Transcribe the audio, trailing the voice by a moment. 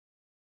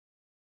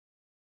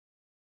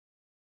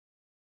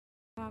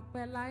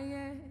pẹ́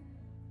láyé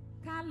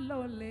ká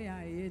ló lè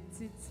ayé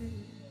títí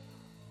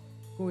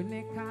kò ní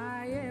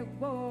káyé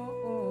gbó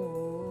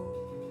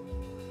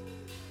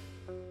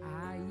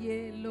ayé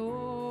ló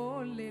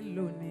lè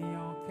lò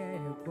níyàn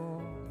kẹ́gbọ́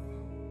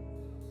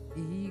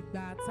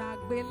ìgbà tá a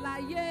gbé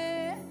láyé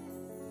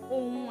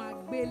ohun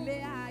àgbélé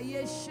ayé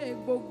ṣe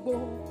gbogbo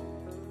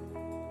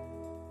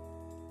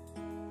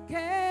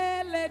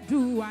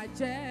k'Ẹlẹ́dùà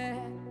jẹ́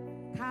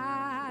ká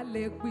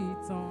lè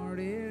pìtàn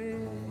rere.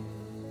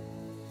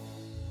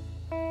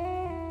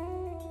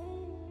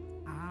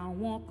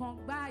 Àwọn kan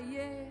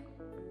gbáyé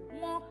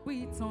wọ́n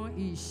pìtàn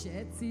ìṣẹ́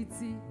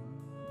títí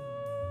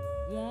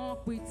wọ́n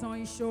pìtàn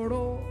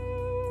ìṣòro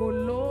kò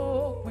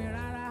lópin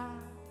rárá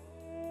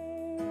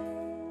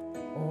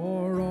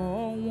ọ̀rọ̀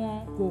wọn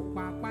kò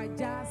pàpà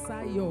já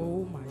sáyọ̀ ó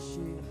mà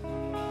ṣe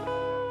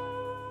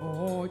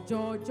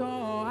ọjọ́jọ́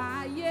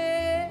ayé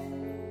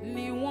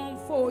ni wọ́n ń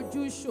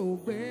fojú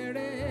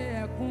ṣògbéré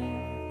ẹkún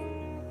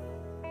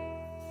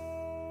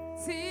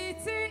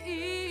títí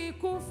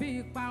ikú fi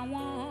pa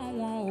wọ́n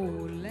wọn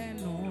ò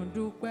lẹ́nu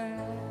dúpẹ́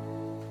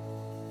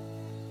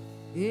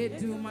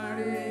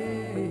Èdùmàrè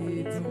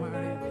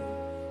Èdùmàrè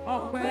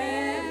ọpẹ́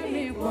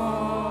mi pọ̀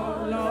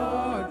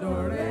lọ́dọ̀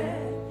rẹ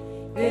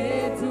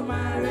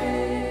Èdùmàrè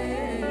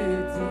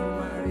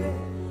Èdùmàrè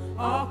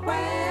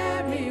ọpẹ́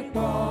mi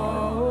pọ̀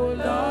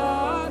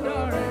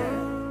lọ́dọ̀ rẹ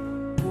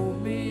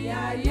omi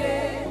ayé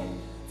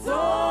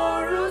tó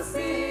rú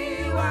sí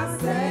wa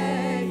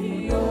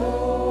sẹ́yìn o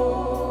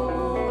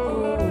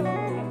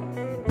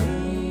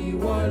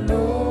ìwọ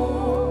ló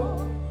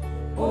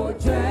ó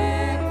jẹ́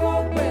kó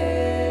gbé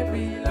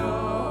mi lọ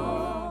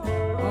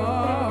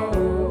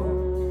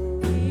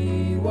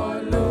ìwọ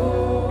ló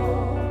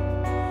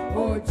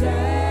ó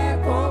jẹ́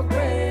kó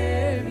gbé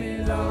mi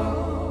lọ.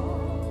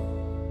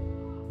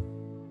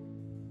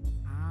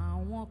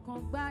 Àwọn kan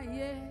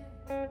gbáyé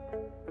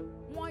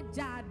wọ́n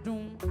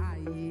jádùn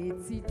ayé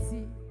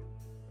títí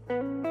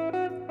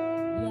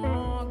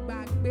wọ́n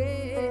gbàgbé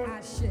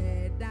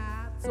àṣẹ̀dá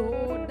tó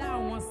dá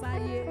wọn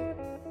sáyé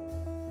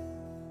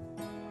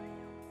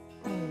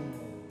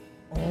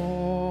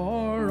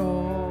ọ̀rọ̀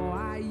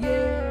ayé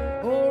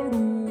ó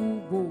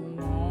rúgbò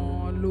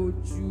wọn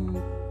lójú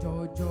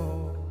jọjọ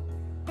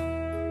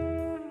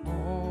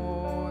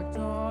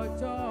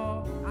ọjọjọ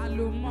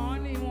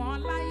àlùmọ́ọ́nì wọn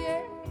láyé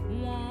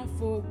wọ́n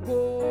fògo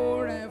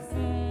rẹ̀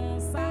fún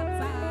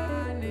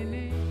Sátánì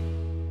ní.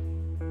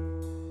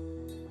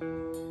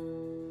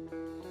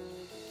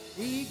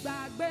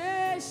 Ìgbàgbé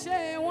ṣe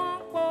wọ́n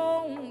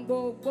pohùn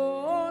gbogbo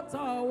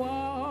tọwọ́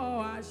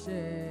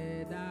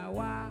àṣẹ̀dá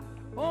wa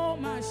ó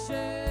mà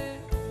ṣe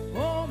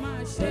ó mà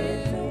ṣe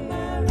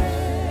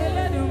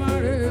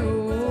Elédùmarè o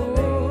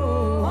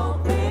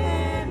ọpẹ́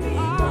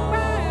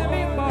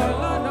mi pọ̀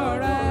lọ́dọ̀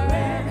rẹ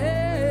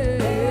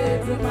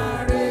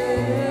Èdùmàrè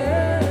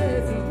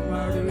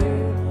Èdùmàrè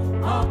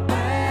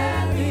ọpẹ́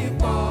mi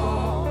pọ̀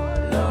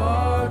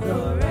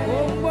lọ́dọ̀ rẹ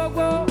ohun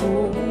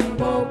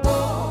gbogbo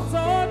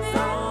tó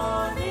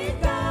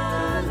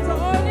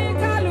ní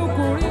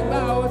kálukú rí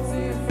gbà ó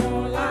ti fún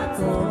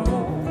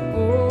látọ̀run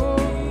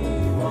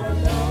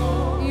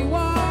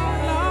ìwọ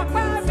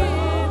lọ́pẹ́ mi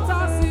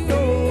tọ́ sí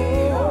o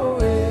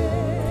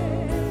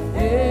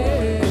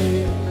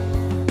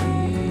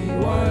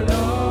ìwọ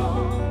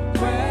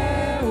lọ́pẹ́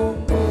ohun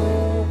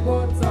gbogbo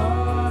tọ́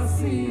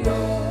sí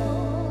o.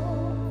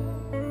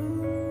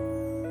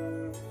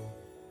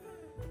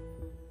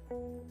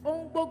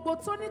 Ohun gbogbo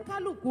tó ní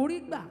kálukú rí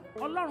gbà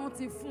Ọlọ́run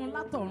ti fún un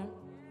látọ̀run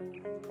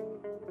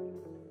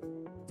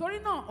torí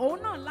náà òun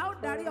náà la ó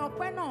darí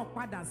ọpẹ́ náà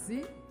padà sí.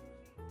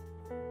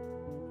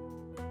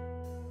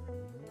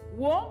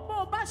 Wò ó bó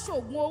o bá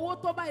ṣògùn owó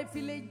tó bá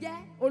ìfilé jẹ́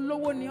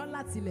olówó ni ọ́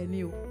láti ilẹ̀ ni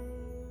o.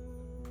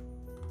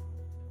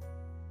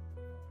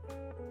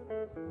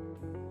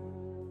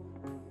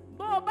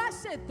 Bó o bá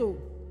ṣètò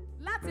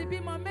láti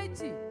bímọ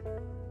méjì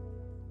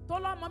tó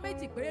lọ́mọ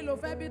méjì péré ló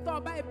fẹ́ bí tó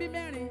o bá bí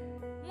mẹ́rin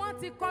wọ́n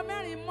ti kọ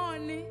mẹ́rin mọ́ ọ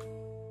ní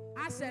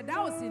aṣẹ̀dá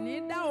ò sì ní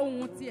dá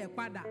ohun tiẹ̀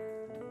padà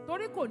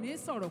torí kò ní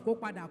sọ̀rọ̀ kó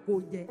padà kó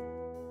jẹ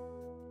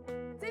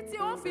títí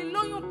ó fi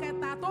lóyún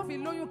kẹta tó fi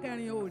lóyún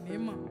kẹrin ò ní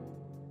mọ̀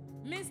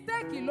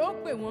mistake ló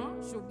pè wọ́n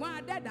ṣùgbọ́n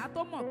adẹ́dá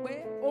tó mọ̀ pé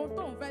ohun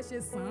tóun fẹ́ ṣe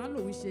sàn án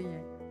lòun ṣe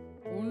yẹn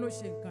òun ló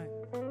ṣe nǹkan ẹ̀.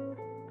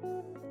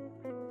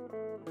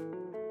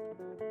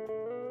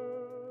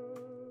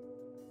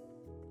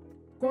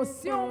 Kò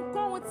sí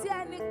ohunkóhun tí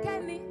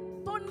ẹnikẹ́ni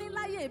tó ní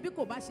láyé bí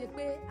kò bá ṣe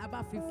pé a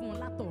bá fi fún un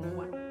látọ̀run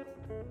wá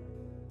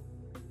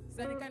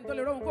sẹ́nikẹ́ni tó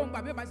lè róhun kóhun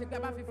gbà bí ó bá ṣe pé a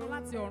bá fi fún un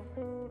láti ọ̀run.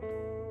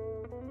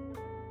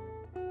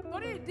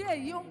 Torí ìdí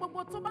èyí ohun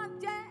gbogbo tó bá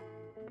jẹ́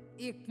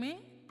ìpín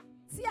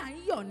tí à ń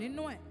yọ̀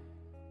nínú ẹ̀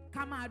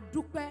ká máa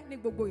dúpẹ́ ní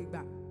gbogbo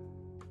ìgbà.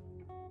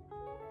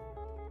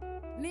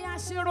 Ní a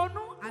ṣe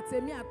ronú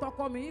àtèmi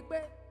àtọkọ mi wípé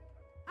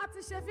a ti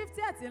ṣe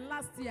 50th in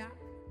last year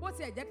bó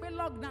tiẹ̀ jẹ́ pé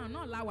lockdown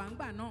náà la wà ń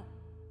gbà náà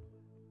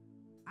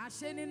a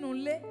ṣe nínú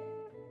ilé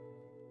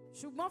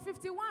ṣùgbọ́n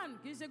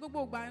 51 kì í ṣe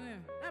gbogbo ìgbà náà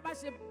ẹ bá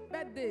ṣe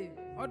birthday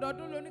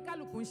ọdọọdún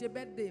lóníkálùkù ń ṣe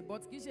birthday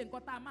but kì í ṣe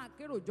nǹkan tá a máa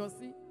kérò jọ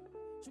sí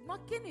ṣùgbọ́n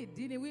kí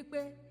nìdí ni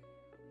wípé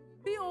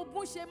bí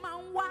ogun ṣe máa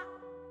ń wá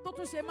tó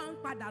tún ṣe máa ń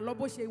padà lọ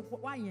bó ṣe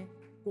wá yẹn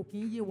kò kí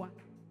ń yé wa.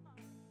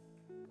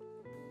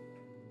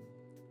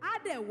 Á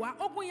dẹ̀ wá,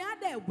 ogun yẹn á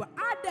dẹ̀ wá,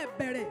 á dẹ̀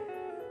bẹ̀rẹ̀.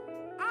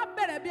 Á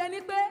bẹ̀rẹ̀ bí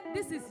ẹni pé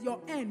this is your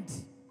end.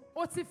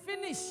 O ti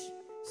finish.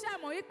 Ṣé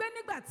ẹ mọ̀ wípé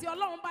nígbà tí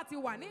Ọlọ́run bá ti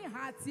wà ní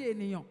ìhà ti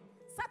ènìyàn,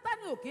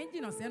 Sátánì ò kí ń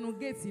jìnnà sẹ́nu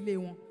géètì ilé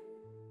wọn.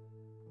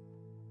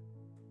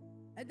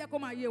 Ẹ jẹ́ kó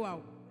máa yé wa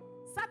o.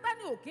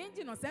 Sátánì ò kí ń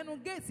jìnnà sẹ́nu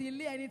géètì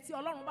ilé ẹni tí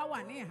Ọlọ́run bá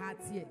wà ní ìhà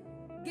tiẹ̀.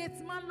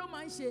 Géètì máa ń ló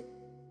máa ń ṣe.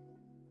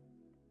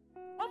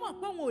 Ó mọ̀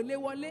pé òun ò lè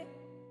wọlé.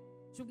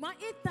 Ṣùgbọ́n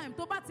each time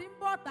tó bá ti ń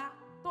bọ́ ọ̀ta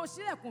tó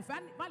ṣílẹ̀kùn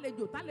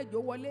fàlejò tálejò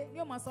wọlé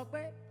yóò máa sọ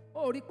pé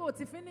ó rí pé ó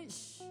ti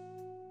finish.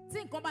 Tí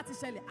nǹkan bá ti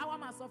ṣẹlẹ̀, àwa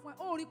máa sọ fún ẹ,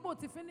 ó rí pé ó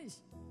ti finish.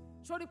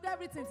 Sori pé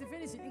everything ti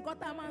finish. Nǹkan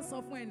tá a máa ń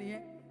sọ fún ẹ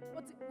nìyẹn.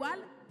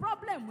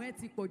 Problem ẹ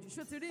ti pọ̀ jù.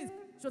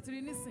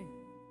 Ṣòtìrí nísìn.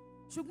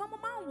 Ṣùgbọ́n mo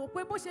máa ń wò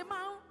pé bó ṣe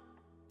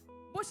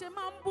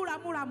máa ń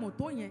búramúramù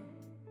tó yẹn.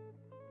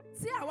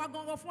 Tí àwa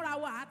gangan fúnra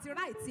wa àti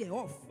right ẹ̀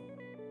off.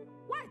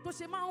 Why tó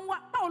ṣe máa ń wá?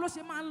 Báwo ló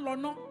ṣe máa ń lọ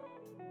ná?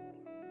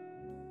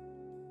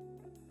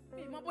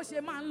 Mi mọ̀ bó ṣe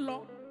máa ń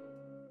lọ.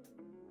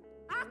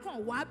 Á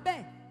kàn wá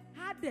bẹ́ẹ̀,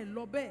 á dẹ̀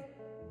lọ bẹ́ẹ̀.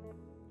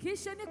 Kì í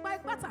ṣe nípa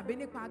ipá tàbí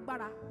nípa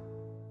agbára.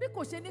 Bí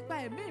kò ṣe nípa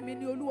ẹ̀mí mi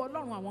ni Olúwa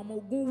Ọlọ́run àwọn ọmọ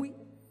ogun wí.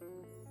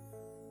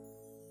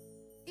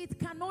 It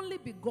can only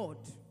be God.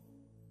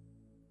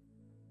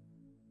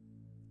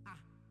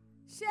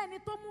 Ṣé ẹni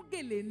tó mú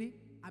gèlè ni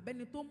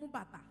àbẹ́ni tó mú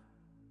bàtà?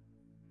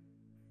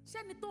 Ṣé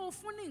ẹni tó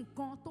fún ní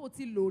nǹkan tó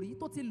ti lò rí,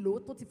 tó ti lò,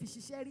 tó ti fi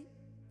ṣiṣẹ́ rí,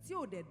 tí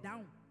ò dẹ̀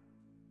dáhùn?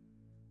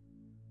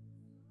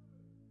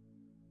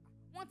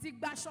 Wọ́n ti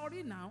gbaṣọ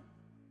rí náà.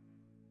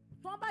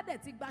 Tọ́n bá dẹ̀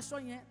ti gbaṣọ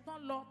yẹn, tọ́n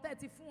lọ tẹ́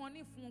ti fún wọn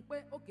ní fún un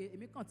pé ok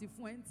èmi kàn ti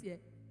fún ẹ ń tiẹ̀.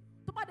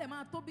 Tó bá dẹ̀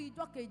máa tó bí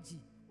ijọ́ kejì,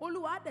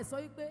 Olúwa á dẹ̀ sọ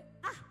wípé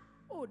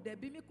ó dẹ̀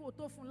bí mi kó o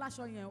tó fún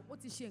láṣọ yẹn, ó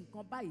ti ṣe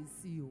nǹkan báyìí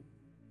sí o.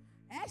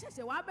 Ẹ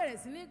ṣẹ̀ṣẹ̀ wá bẹ̀rẹ̀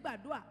sí ní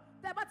gbàdúrà.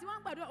 Tẹ́ bá ti wá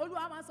ń gbàdúrà,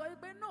 Olúwa máa sọ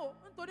wípé no,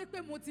 nítorí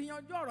pé mo ti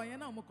yanjú ọ̀rọ̀ yẹn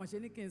náà mo kàn ṣe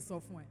ní kí n sọ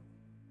fún ẹ.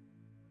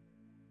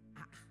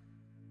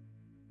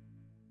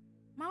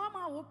 Màá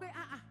máa wò pé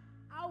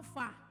how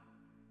far?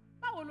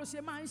 Báwo ló ṣe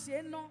máa ń ṣe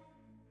é ná?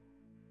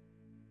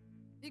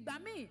 Ìgbà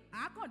míì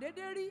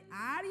àákàndédé rí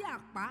àárí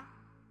àpá.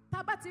 Tá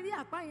a bá ti rí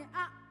àpá yẹn,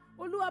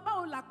 Olúwa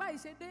báwo làpá yìí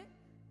ṣe dé?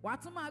 Wàá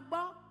tún máa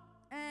gbọ́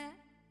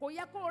kò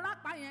yẹ kó o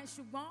rápá yẹn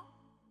ṣùgbọ́n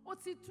ó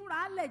ti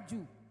túra lẹ̀ jù.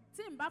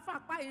 Tí n bá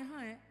fapá yẹn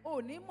hàn ẹ́,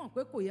 ò ní mọ̀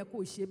pé kò yẹ kó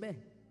o ṣe bẹ́ẹ̀.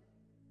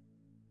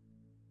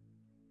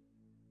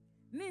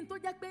 Ní n tó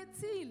jẹ́ pé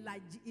tí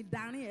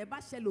ìdarin ẹ̀ bá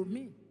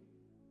ṣẹlòmíì,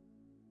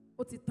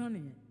 ó ti tán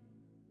nìyẹn.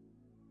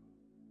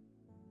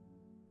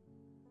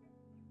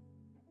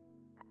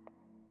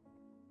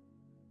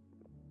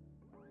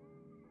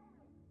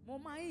 Mo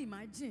máa ń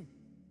imagine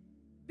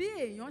bí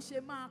èèyàn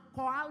ṣe máa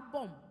kọ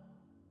album,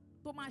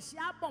 tó máa ṣe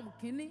album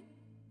kínní,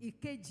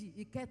 ìkejì,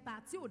 ìkẹta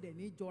tí ò dẹ̀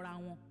ní jọra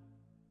wọn,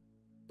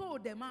 tó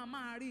dẹ̀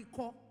máa rí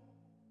kọ.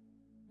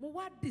 Mo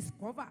wá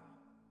discover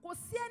kò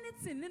sí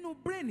anything nínú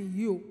brain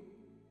yìí o.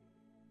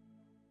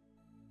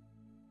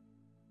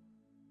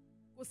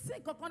 Kò sí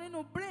nǹkankan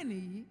nínú brain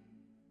yìí.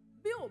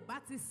 Bí ò bá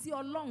ti sí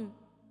Ọlọ́run,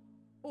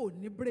 ò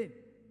ní brain.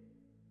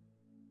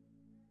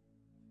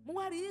 Mo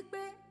wá rí i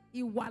pé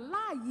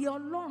ìwàláàyè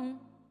Ọlọ́run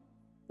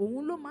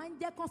òun ló máa ń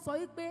jẹ́ kán sọ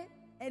wípé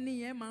ẹni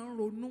yẹn máa ń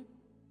ronú.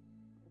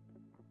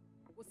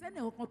 Kò sẹ́ni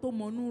kankan tó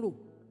mọnú rò.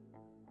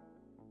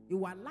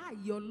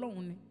 Ìwàláàyè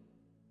Ọlọ́run ni.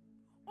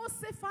 Ó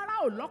ṣe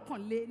Fáráò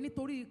lọ́kàn le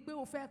nítorí pé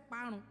ó fẹ́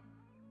parun.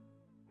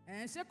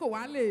 Ṣé kò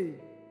wá lè?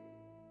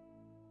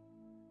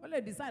 Ó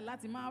lè decide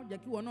láti máa jẹ́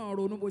kí wọn náà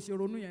ronú bó ṣe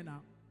ronú yẹn náà.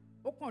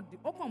 Ó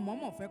kàn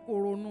mọ̀ọ́mọ̀ fẹ́ kó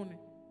ronú ni.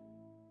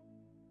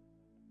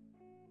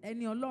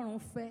 Ẹni Ọlọ́run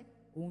fẹ́,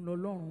 òun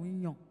lọ́lọ́run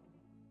ń yàn.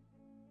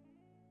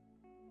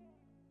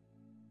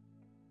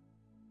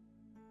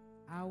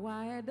 Àwa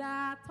ẹ̀dá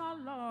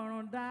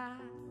tọ́lọ́run dá,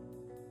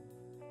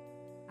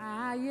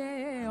 ayé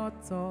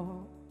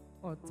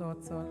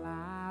ọ̀tọ̀ọ̀tọ̀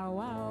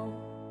làwa o.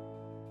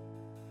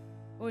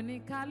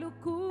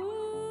 Oníkálukú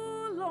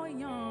ló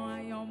yan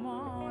àyànmọ́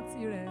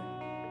tirẹ̀,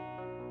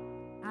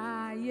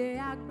 ayé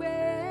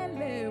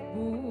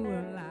àgbélébù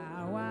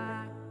làwa.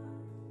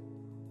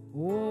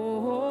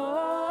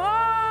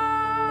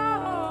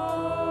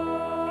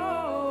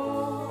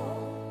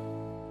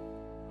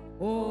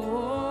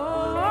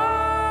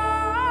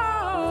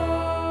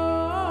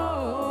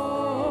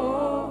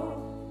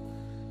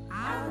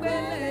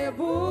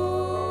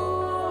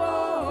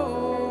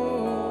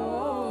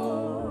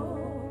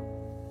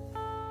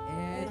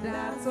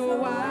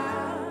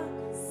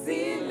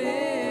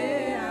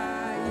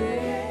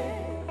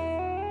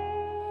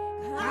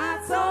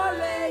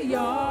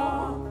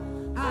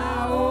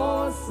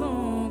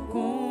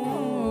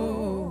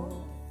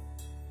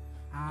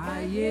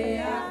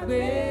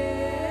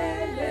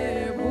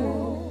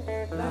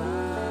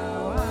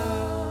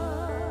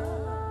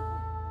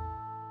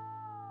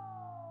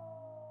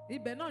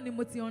 Ibẹ̀ náà ni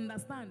mo ti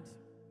understand.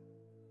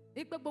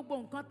 Ipe gbogbo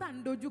nǹkan tá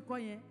ń dojúkọ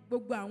yẹn,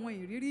 gbogbo àwọn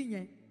ìrírí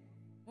yẹn,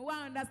 mo wá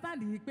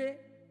understand yìí pé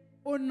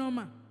ó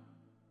normal.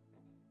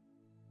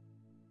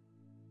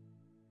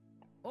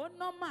 Ó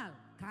normal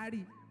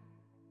kárí.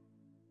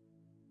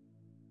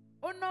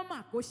 ó nọ́mà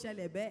kó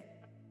ṣẹlẹ̀ bẹ́ẹ̀.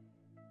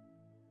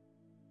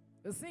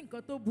 Kò sí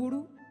nǹkan tó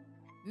burú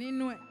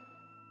nínú ẹ̀.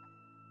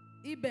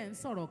 Ibẹ̀ ń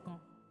sọ̀rọ̀ kan.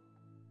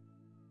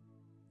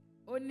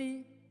 Ó ní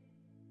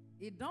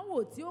ìdánwò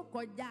tí ó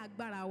kọjá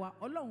agbára wa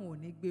Ọlọ́run ò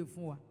ní gbé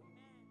fún wa.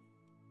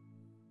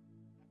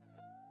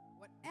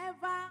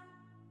 Whatever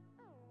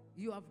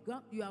you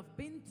have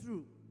been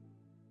through,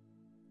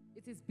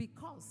 it is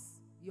because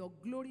your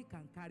glory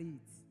can carry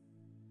it.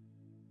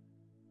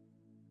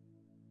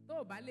 Tó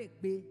o bá lè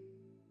gbé,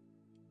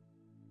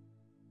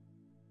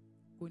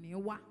 kò ní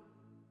wá.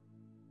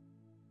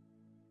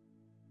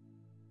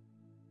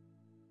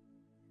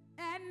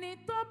 Ẹni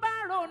tó bá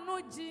ronú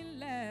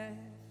jinlẹ̀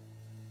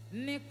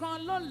nìkan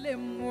ló lè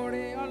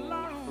mọ̀rẹ́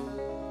Ọlọ́run.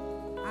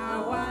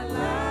 Àwa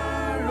la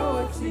rò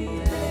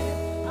jinlẹ̀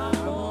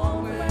àwọn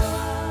ọpẹ́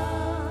wa.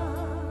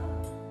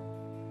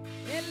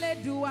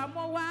 Elédùà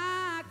mo wá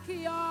kí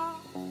ọ,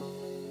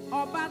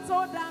 ọba tó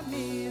dá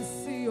mi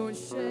sí o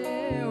ṣé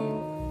o.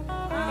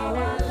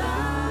 Àwa la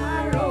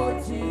rò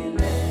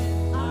jinlẹ̀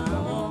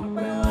àwọn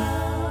ọpẹ́ wa.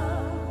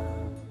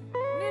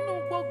 Nínú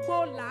gbogbo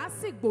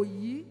làásìgbò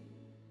yìí,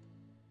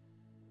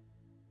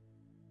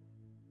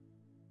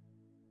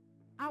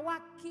 àwa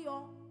kí ọ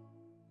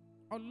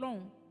Ọlọ́run.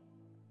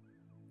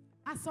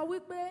 A sọ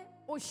wípé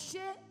o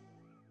ṣé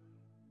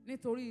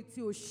nítorí tí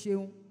o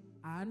ṣeun,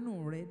 àánú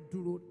rẹ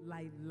dúró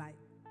láéláé.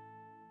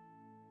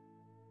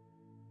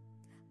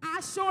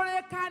 Aṣọre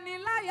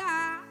kaniláyà,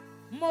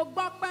 mo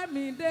gbọ́ pé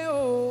mi dé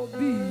o,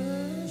 bí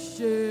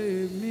ṣe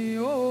mi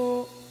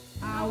o.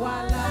 Àwa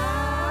la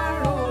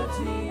rò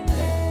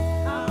jinlẹ̀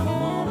àwọn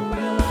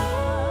ọpẹ́ wa.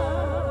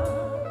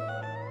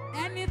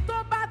 Ẹni tó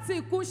bá ti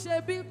kú ṣe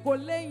bí kò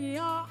lè yìn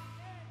ọ́,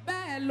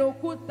 bẹ́ẹ̀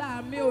lòkúta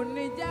mi ò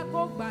ní jẹ́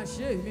kó gbà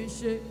ṣe mi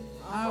ṣe.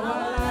 Àwa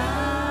la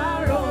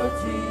rò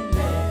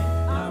jinlẹ̀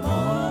àwọn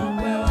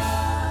ọpẹ́ wa.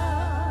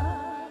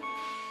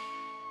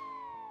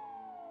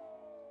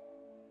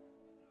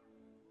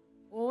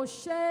 O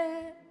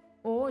ṣé,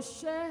 o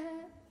ṣé,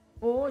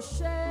 o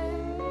ṣé,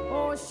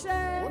 o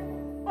ṣé,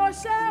 o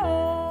ṣé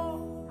o,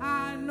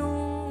 àánú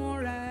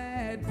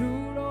rẹ̀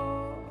dúró.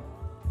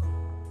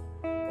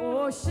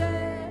 O ṣé,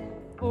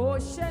 o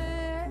ṣé,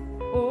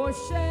 o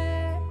ṣé,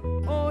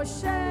 o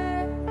ṣé,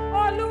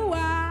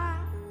 Olúwa,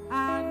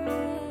 àánú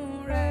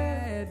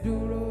rẹ̀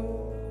dúró.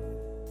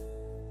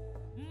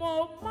 Mo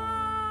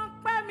mọ̀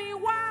pé mi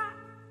wá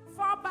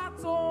fọ́ba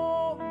tó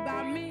gbà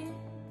mí,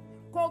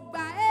 kò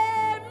gbà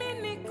èmi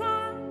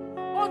nìkan,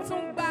 ó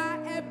tún gba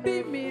ẹbí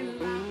mi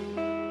là.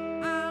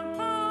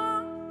 Ahọ́n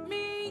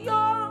mi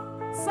yóò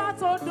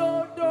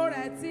sọ́tòdodo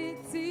rẹ̀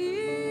títí.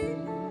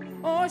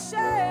 O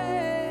ṣé,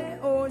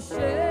 o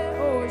ṣé,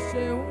 o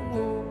ṣeun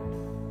o,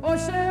 o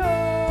ṣé o.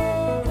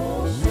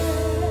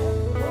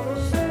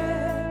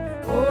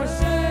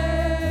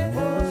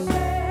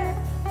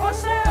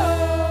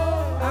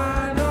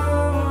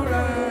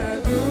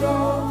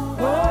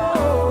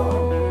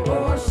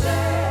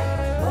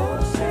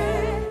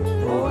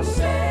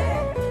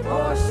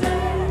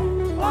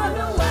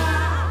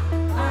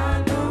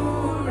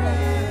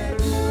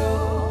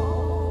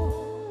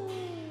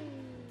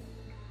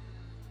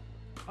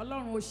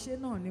 Ọlọ́run ó ṣé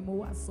náà ni mo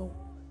wá sọ.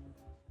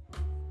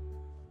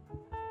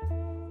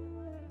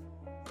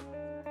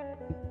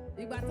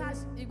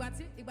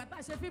 Ìgbà tá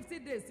a ṣe 50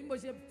 days tí mo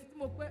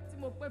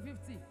pé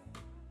 50,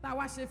 tá a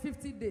wá ṣe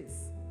 50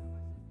 days.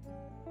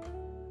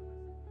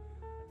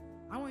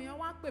 Àwọn èèyàn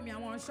wá ń pè mí,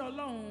 àwọn ọ̀ṣọ́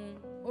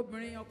Ọlọ́run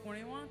obìnrin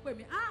ọkùnrin wọ́n ń pè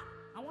mí,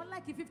 àwọn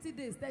láìkí 50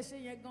 days tẹ́ ṣe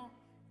yẹn gan,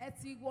 ẹ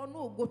ti wọnú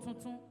ògo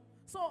tuntun.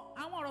 So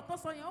àwọn ọ̀rọ̀ tó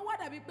sọ yẹn ó wá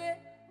dàbí pé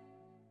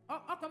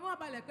ọkàn mi wá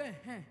balẹ̀ pé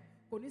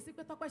kò ní sí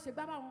pé Tọ́pẹ́ ṣe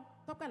gbá báwọn,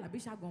 Tọ́pẹ́ Alabi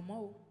ṣàgàn mọ́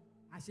o,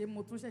 àṣé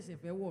mo tún ṣẹ̀ṣẹ̀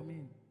fẹ́ wọ̀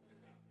mí.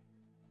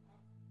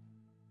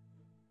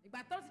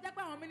 Ìgbà tó ti jẹ́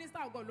pé àwọn mínísítà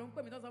ọgọ́ ló ń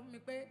pè mí tó sọ fún mi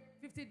pé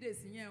 50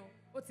 days yẹn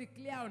ó ti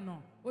clear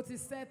ọ̀nà, ó ti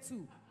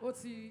settle, ó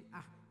ti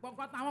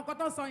pọ̀npọ̀n àwọn kan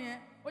tó sọ yẹn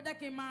ó jẹ́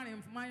kí n máa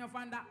rìn máa yan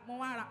fanda. Mo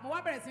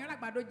wá bẹ̀rẹ̀ sí ní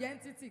ràgbàdo jẹ́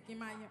entity kí n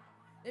máa yan.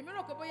 Èmi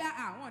rò pé bóyá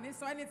àwọn ò ní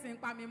sọ anything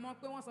pa mi mọ́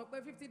pé wọ́n sọ pé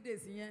 50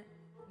 days yẹn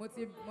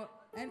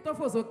ẹni tó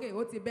fò sókè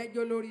ó ti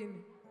bẹ́jọ́ lórí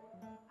ni.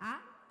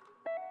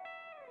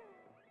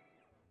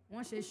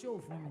 Wọ́n ṣe show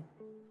fún mi.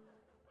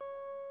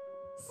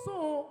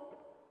 So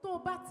tó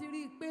bá ti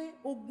rí i pé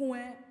ogun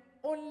ẹ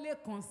ó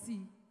lékan sí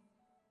i,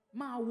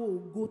 máa wo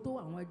ògo tó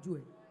wà wájú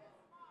ẹ.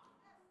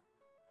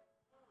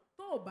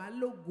 Tó bá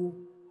lógo,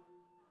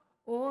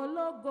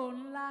 ológo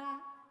ńlá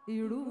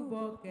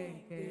ìrúbọ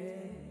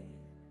kẹ̀kẹ́,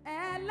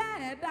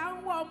 ẹlẹ́ẹ̀dá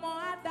ń wọ ọmọ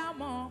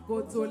Ádámọ̀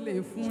kó tó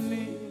lè fún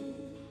ni.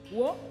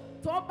 Wo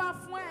tó bá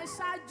fún ẹ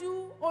ṣáájú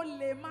ó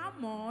lè má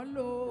mọ̀ ọ́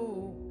lò,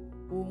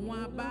 òun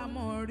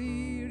àbámọ̀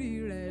rírì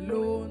rẹ̀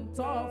ló ń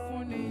tọ́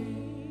fún ni.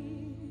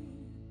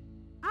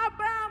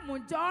 Ábúráhámù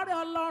jọ́rẹ́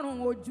Ọlọ́run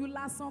ojú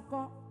lásán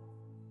kọ́.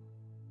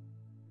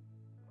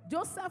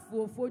 Jósẹ́fù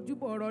ò fojú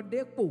bọ̀rọ̀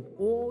dépò,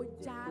 ó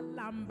já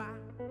lamba.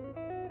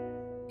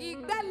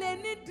 Ìgbẹ́lẹ̀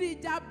nídìí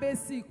ìjà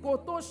bèsì kò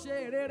tó ṣe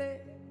rere.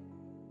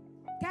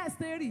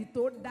 Kẹ́sìrì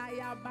tó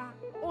dáyàbá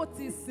ó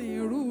ti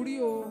sìn rúrí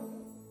o.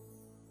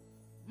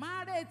 Má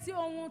retí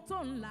ohun tó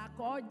ń là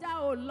kọjá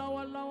o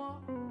lọ́wọ́lọ́wọ́.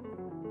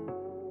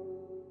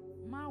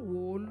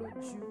 wò ó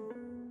lójú,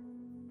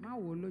 má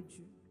wò ó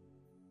lójú,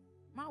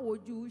 má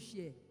wojú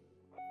ṣe,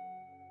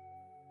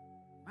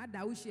 má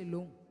dá ṣe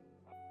lóhùn,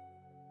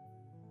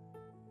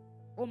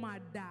 ó máa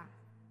dá,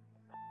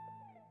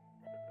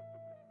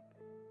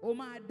 ó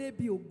máa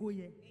débi ògo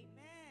yẹn.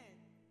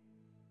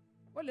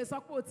 Ó lè sọ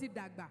pé o ti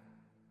dàgbà,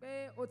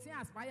 pé o ti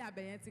aspire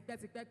abẹ yẹn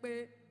tipẹ́tipẹ́,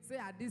 pé say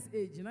at this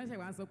age náà ṣe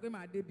wá sọ pé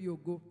màá débi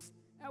ògo.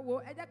 Ẹ wo,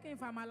 ẹ jẹ́ kí n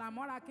fàmàlà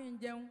mọ́ra kí n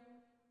jẹun,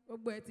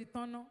 gbogbo ẹ ti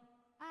tán ná.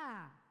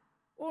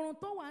 Oorun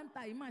tó wà ń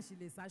ta yìí mà sì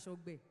lè ṣaṣọ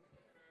gbẹ.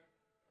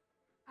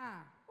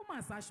 Ó mà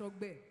ṣaṣọ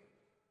gbẹ.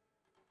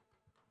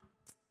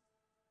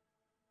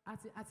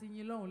 Àti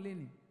yin lọ́hùn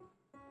lénìí.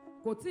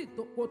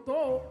 Kò tó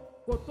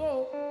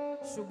o,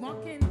 ṣùgbọ́n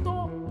kí n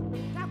tó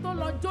ká tó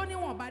lọ jó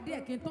níwọ̀nba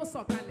díẹ̀ kí n tó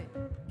sọ̀kalẹ̀.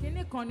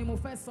 Kíní kan ni mo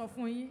fẹ́ sọ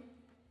fún yín.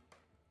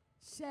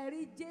 Ṣé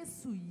rí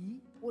Jésù yìí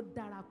ó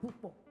dára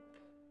púpọ̀.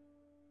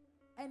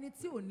 Ẹni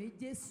tí ò ní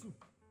Jésù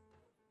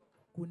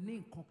kò ní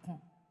nǹkan kan.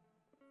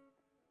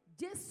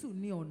 Jésù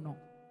ní ọ̀nà,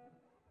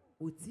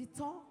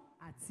 òtítọ́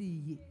àti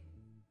ìyè.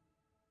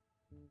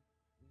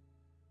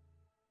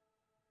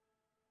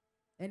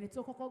 Ẹni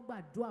tó kọ́kọ́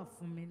gbàdúrà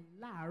fún mi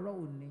láàárọ̀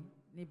òní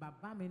ni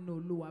bàbá mi ní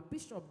Olúwa,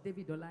 Bishop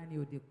David Ọláni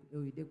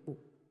Oyèdépò.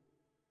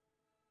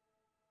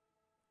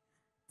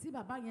 Tí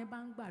bàbá yẹn bá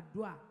ń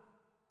gbàdúrà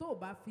tó o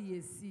bá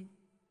fiyè sí,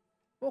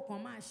 ó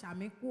kàn máa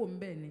ṣàmì kú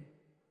òǹbẹ̀ ni.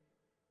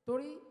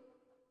 Torí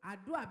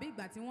àdúrà bí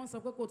ìgbà tí wọ́n sọ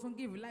pé kó tún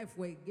give life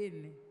for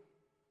again ni.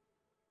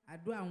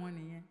 Àdúrà wọn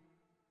nìyẹn.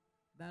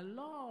 The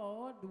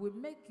Lord will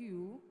make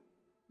you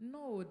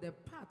know the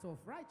path of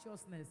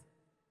righteousness.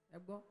 Ẹ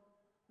gbọ́,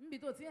 níbi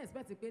tó ti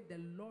expect pé the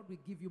Lord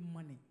will give you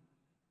money.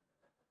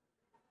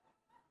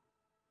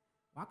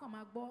 Wàá kàn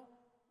máa gbọ́,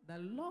 the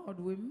Lord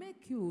will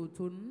make you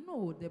to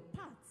know the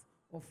path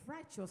of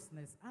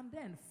righteousness and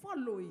then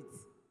follow it.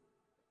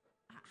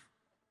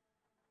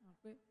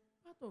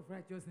 Path of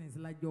righteousness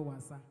lájọ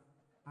wàsá.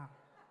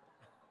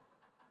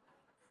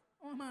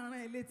 Wọ́n máa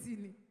rán ẹ létí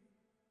ni.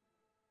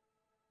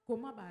 Kó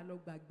má bàa lọ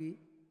gbàgbé.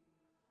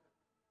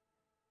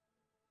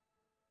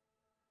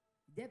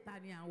 Ìjẹta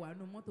ni àwọn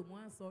àánú mọ́tò mo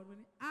wá ń sọ ọdún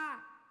ní.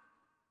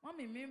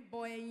 Mọ́mì mi ń bọ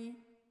ẹyin.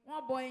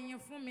 Wọ́n bọ ẹyin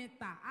fún mi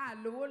tà.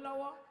 Lówó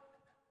lọ́wọ́.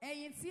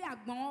 Ẹyin tí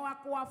àgbọ̀n wọn wá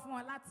kó wá fún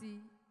wọn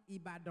láti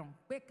Ìbàdàn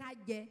pé ká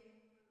jẹ.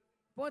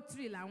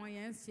 Poultry làwọn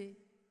yẹn ń ṣe.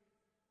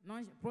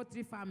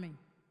 Poultry farming.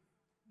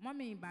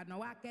 Mọ́mì Ìbàdàn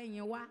wá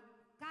kẹ́yin wá.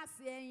 Ká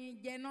sí ẹyin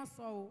jẹ náà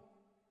sọ o.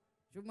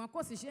 Ṣùgbọ́n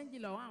kò sì ṣe ń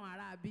jìlọ̀ àwọn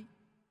ará bí.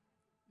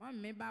 Mọ́mì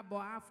mi bá bọ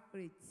half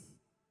crate.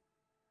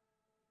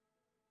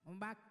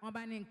 Wọ́n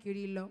bá ní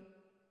kiri lọ.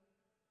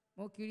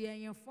 Mo kiri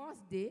ẹyin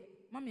first day.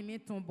 Mọ́mì mi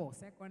tún bọ̀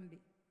second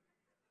day.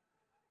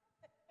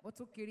 Mo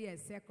tún kiri ẹ̀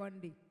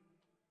second day.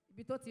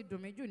 Ibi tó ti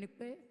dùn mí jù ni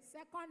pé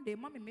second day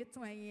mọ́mì mi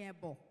tún ẹyin ẹ̀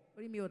bọ̀.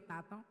 Orí mi ò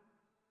tà tán.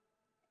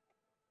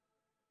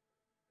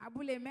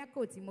 Abúlé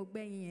Mẹ́kò tí mo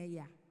gbẹ́yin ẹ̀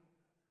yà.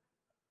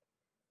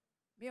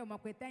 Mi ò mọ̀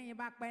pé tẹ́yin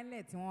bá pẹ́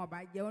ńlẹ̀ tí wọ́n bá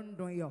jẹ́ ó ń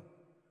dùn yọ̀.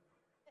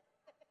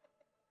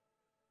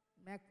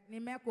 Ní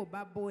Mẹ́kò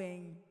bá bó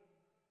ẹyin.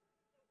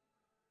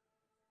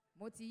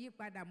 Mo ti yí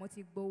padà, mo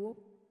ti gbowó,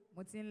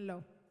 mo ti ń lọ.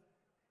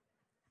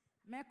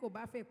 Mẹ́kò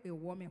bá fẹ́ pé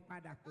wọ́ mi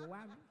padà kó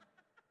wá mi.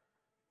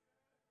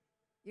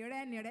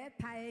 Ìrẹ́ni rẹ̀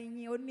ta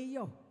ẹyin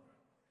oníyọ̀.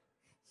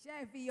 Ṣé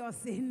ẹ fi yọ̀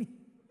ṣe ni?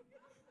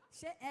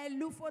 Ṣé ẹ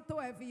lú fótó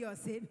ẹ fi yọ̀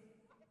ṣe ni?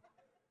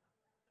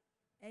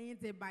 Ẹyin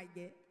ti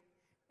bàjẹ́.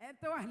 Ẹ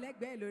tó wà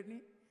lẹ́gbẹ̀ẹ́ lónìí.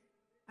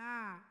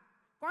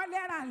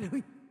 Kọ́lẹ́rà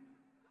lóyún.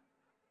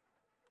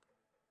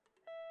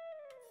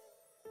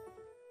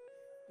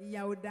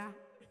 Ìyà ò dá.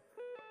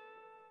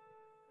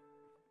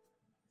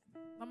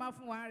 Wọ́n máa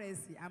fún wa rẹ̀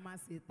sí, a máa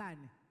ṣe tà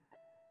ní.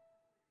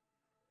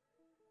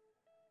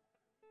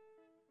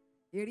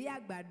 Èrè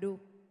àgbàdo,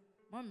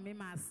 mọ́mì mi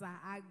máa sa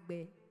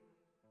àgbẹ̀.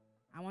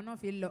 Àwọn náà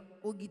fi lọ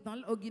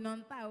ògì náà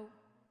ń tà o.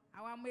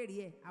 Àwa mú èrè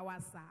ẹ̀, àwa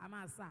sà, a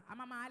máa sà. A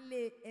máa lé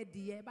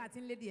ẹdìyẹ, bá a ti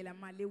ń lé ẹdìyẹ la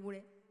máa lé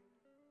wúrẹ́.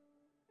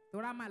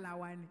 Torá mà là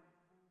wa ni.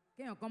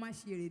 Kéèyàn kan máa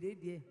ṣe èrè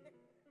dédìẹ.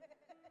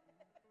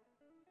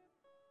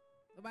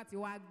 Tó bá ti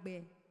wá gbẹ,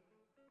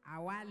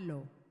 àwa lọ.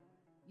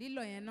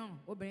 Lílọ yẹn náà,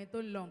 obìnrin tó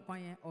ń lọ nǹkan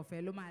yẹn,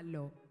 ọ̀fẹ́ ló máa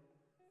lọ.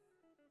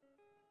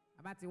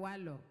 Àbá ti wá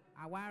lọ,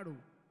 àwa rò.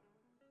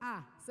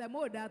 Sẹ̀mó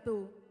ò dá tó,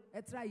 ẹ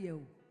tíra yẹ̀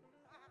o.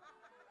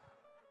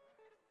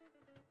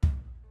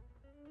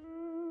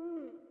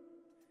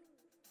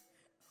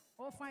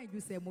 Ó fáìn ju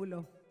sẹ̀mó lọ.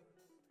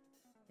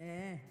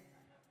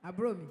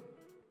 Àbúrò mi,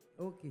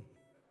 ok.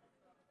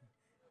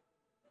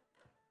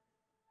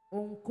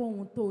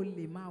 Ohunkóhun tó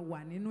lè máa wà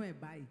nínú ẹ̀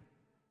báyìí.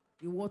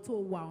 Ìwọ tó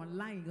wà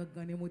online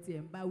gangan ni mo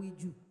tiẹ̀ ń bá wí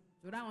jù.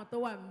 Ṣòro àwọn tó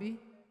wà níbí,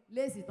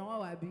 léèsì tán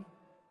wà bí.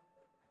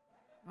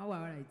 Wọ́n wà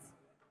alright.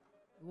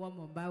 Ìwọ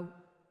mọ̀ ń bá wí.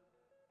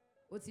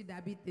 Ó ti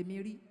dàbí tèmi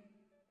rí.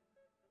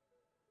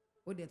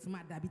 Ó dẹ̀ tún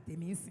máa dàbí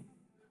tèmi ń sìn.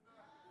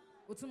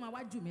 Ó tún máa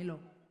wá jù mí lọ.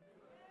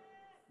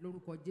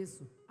 Lórúkọ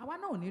Jésù. Àwa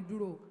náà ò ní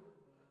dúró.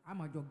 A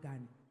máa jọ ga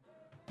ni.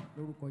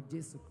 Lórúkọ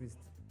Jésù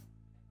Kristi.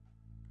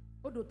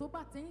 Odò tó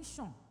bá ti ń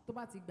ṣàn, tó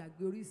bá ti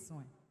gbàgbé orísun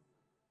ẹ̀,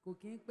 kò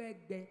kí ń pẹ́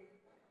gbẹ.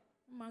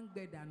 Ó máa ń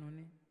gbẹ dànù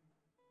ni.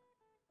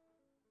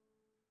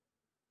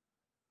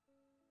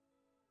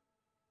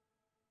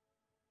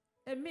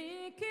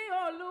 èmi kí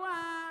Olúwa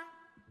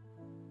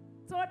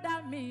tó dá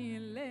mi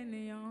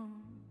lẹ́nìyàn.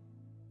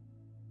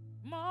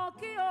 Mo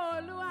kí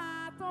Olúwa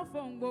tó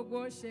fohùn gbogbo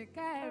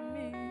ṣèkẹ́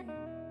mi.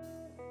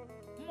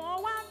 Mo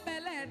wá ń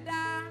bẹ̀lẹ̀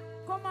dá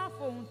kó má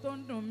fohùn tó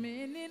ń dùn mí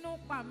nínú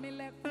pa mí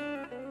lẹ́kún.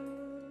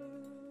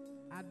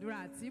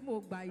 Àdúrà tí mo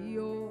gbà yìí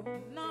o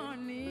náà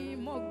ni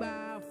mo gbà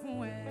fún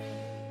ẹ.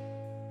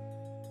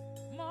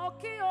 Mo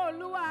kí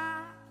Olúwa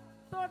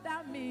tó dá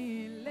mi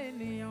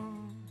lẹ́nìyàn.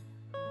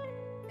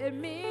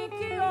 Èmi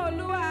kí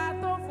Olúwa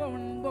tó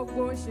fohùn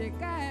gbogbo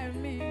ṣèkẹ́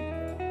mi.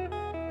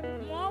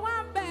 Mo wá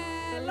ń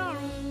bẹ̀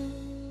lọ́run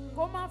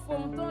kó má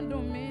fohùn tó ń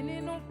dùn mí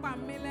nínú pa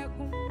mí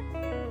lẹ́kún.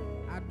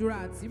 Àdúrà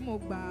tí mo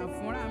gbà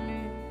fúnra mi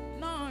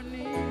náà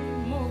ni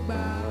mo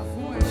gbà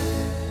fún ẹ.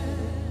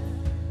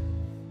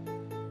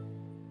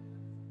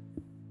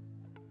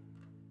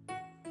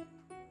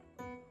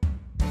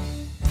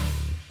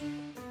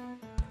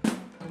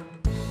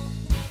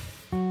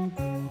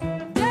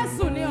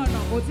 Jésù ni ọ̀nà,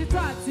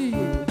 òtítọ́ àti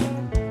ìyè.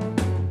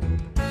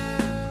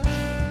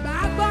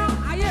 Gbàgbọ́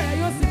ayé rẹ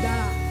yóò sì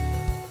dára.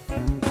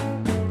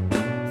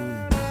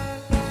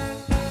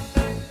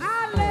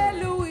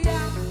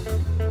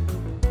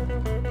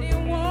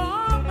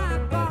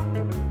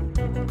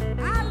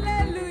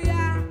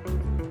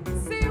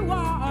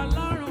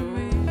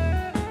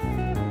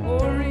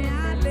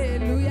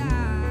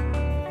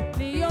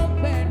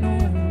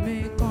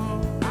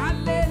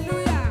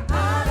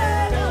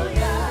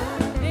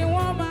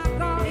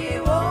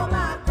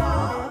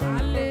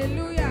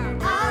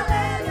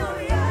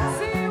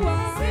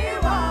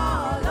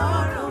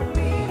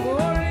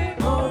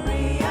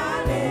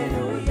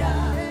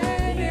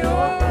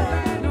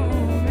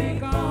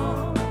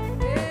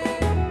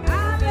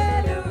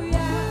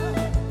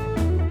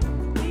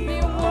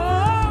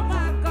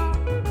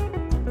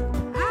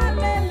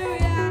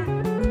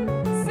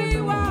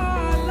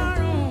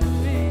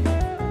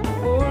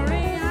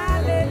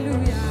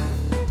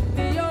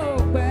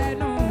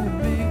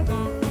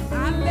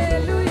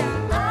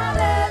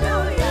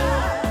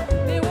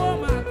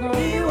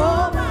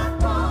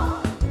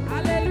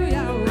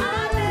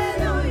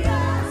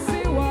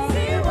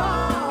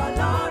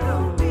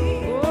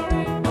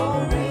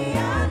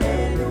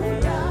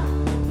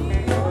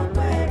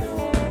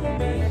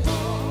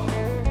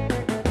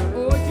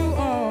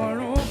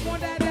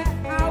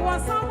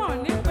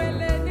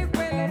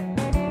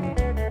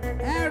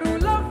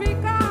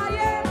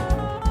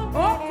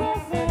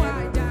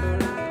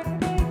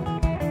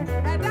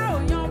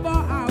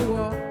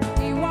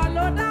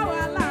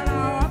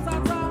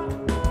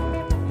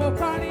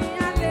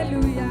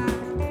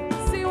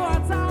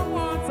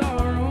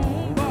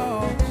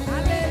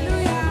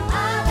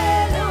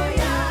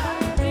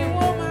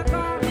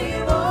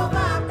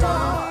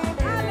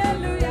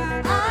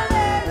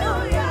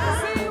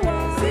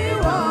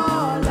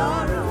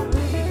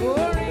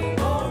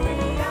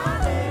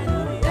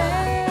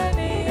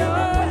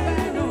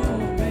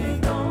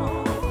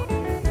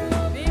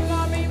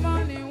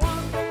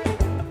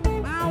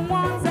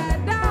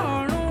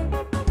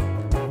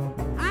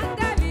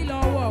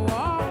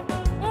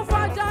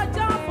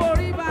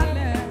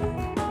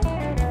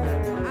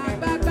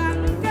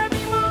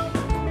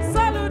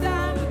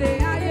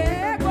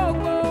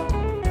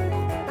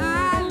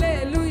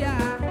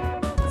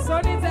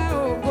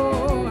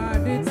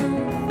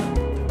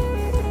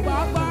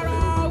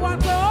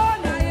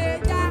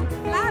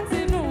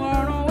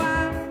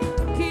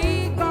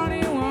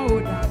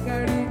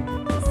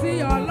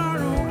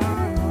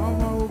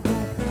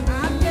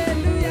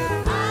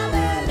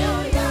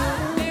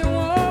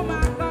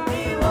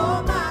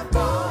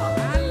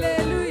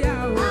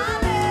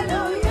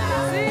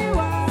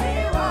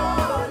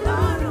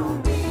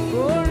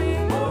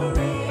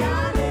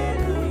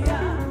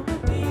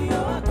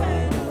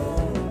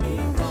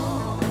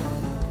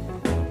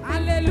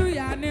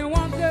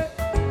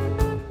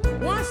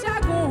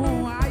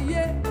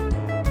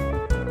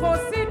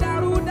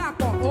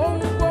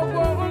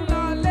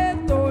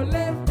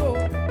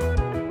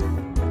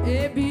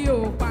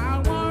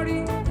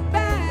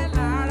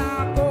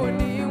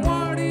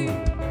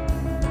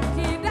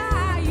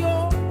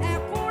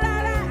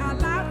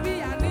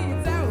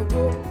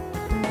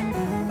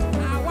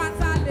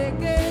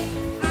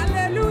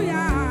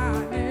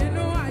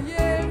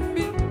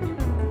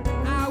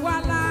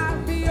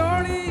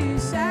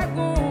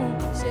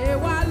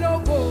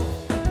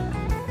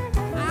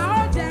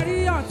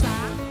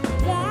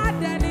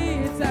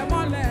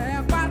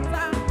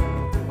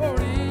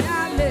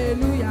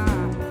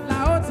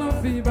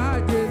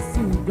 Viva Jesus.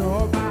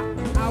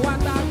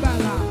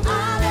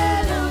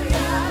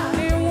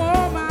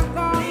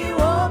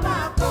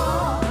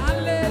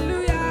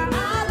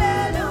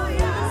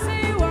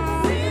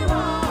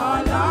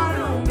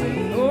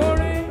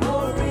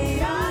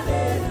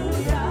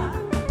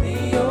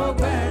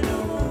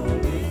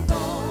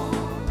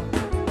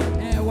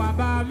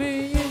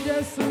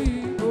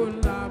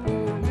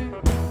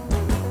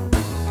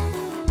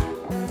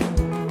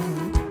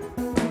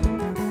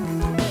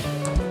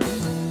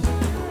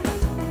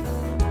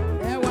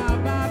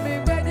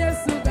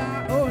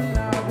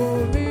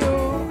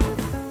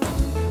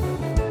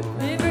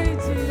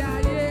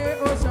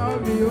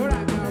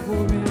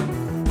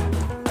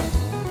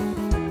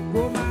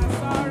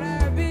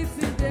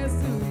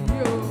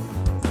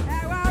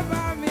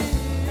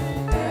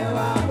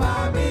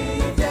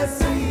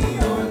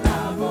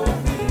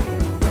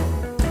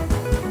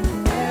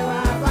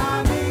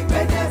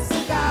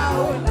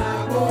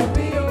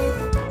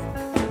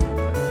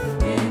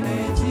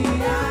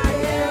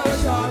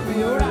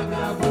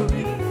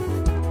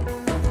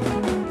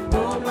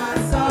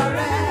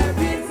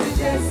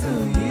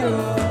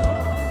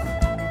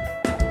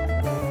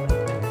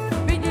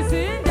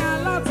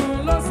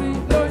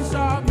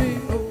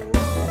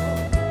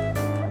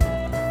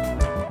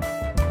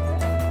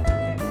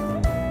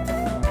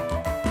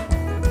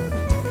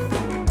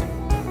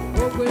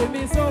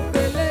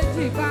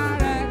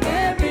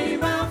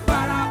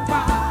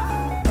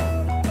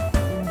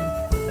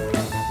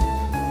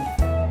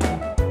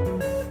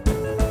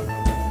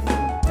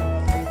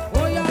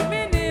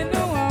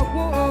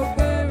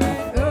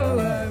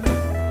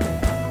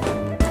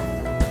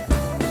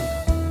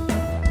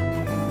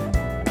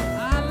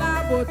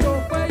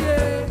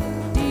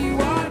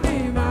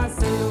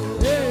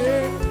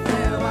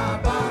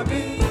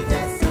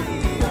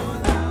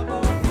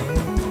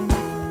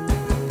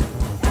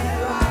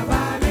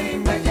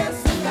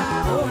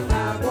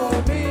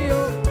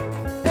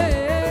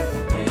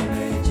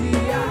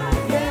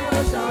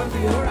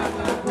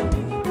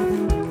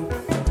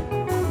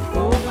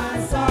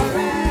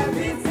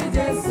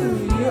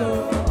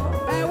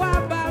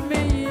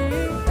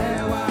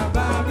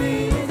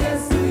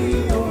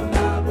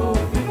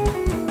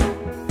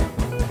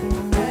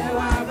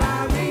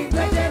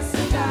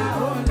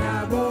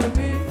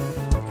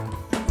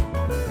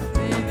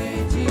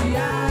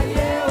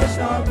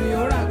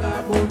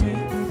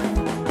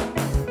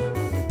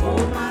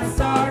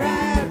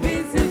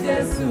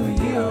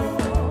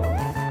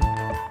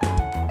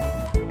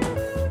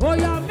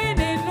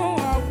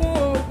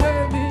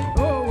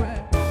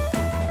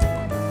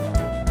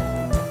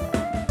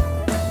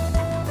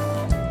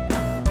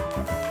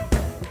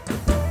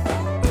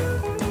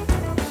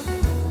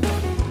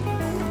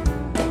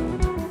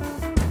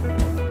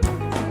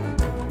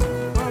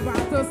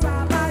 tó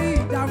sáláì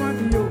ìjàmọ́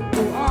ni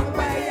òkú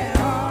ọpẹ́ yẹ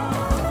ọ́.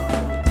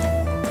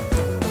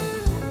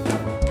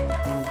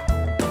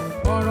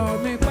 Ọ̀rọ̀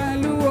mi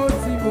pẹ̀lú ó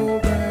tí mo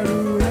bẹ̀rù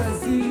rẹ̀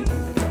sí.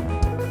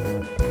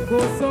 Kò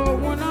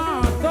sóhun náà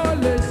tó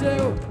lè ṣe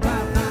ò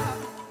bàbá.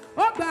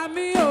 Ó gbà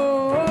mí o.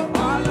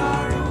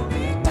 Ọlọ́run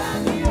mi gbà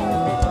mí o.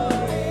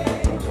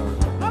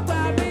 Ó gbà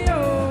mí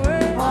o.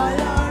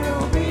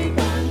 Ọlọ́run mi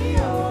gbà mí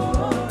o.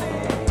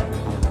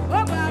 Ó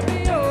gbà mí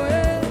o.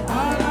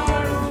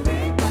 Ọlọ́run mi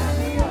gbà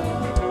mí o.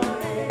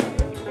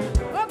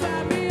 Ó gbà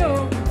mí o.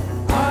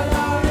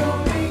 Ọlọ́run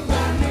mi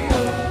gbà mí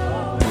o.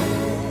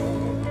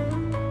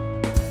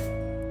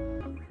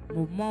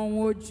 Mo mọ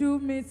ohun ojú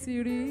mi ti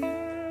rí.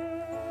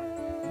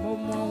 Mo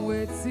mọ ohun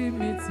etí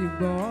mi ti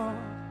gbọ́.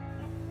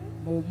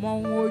 Mo mọ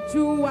ohun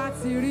ojú wa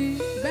ti rí.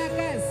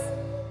 Beckers.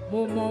 Mo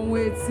mọ ohun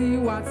etí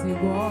wa ti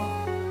gbọ́.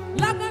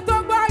 Lọ́kàn tó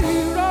gbọ́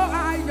ìró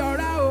ayọ̀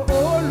rẹ o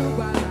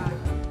olùgbàlà.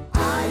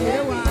 Ayé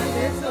wa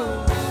létò.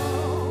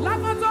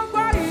 Lọ́kàn tó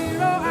gbọ́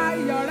ìró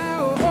ayọ̀ rẹ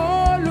o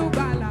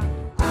olùgbàlà.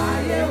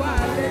 Ayé wa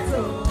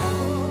létò.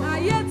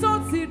 Ayé tó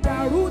ti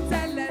dàrú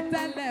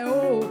tẹ́lẹ̀tẹ́lẹ̀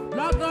o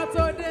lọ́gán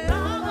tó dé.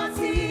 Lọ́gán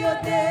tí ó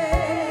dé.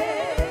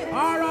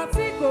 Ọ̀rọ̀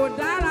tí kò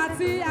dára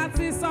tí a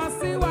ti sọ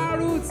sí wa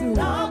rútù.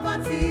 Lọ́gán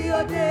tí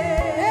ó dé.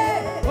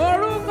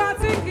 Orúkọ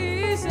tí kì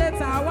í ṣe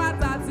tàwa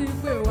ta ti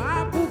pè wá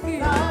búkì.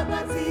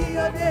 Lọ́gán tí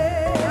ó dé.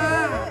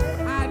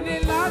 Àní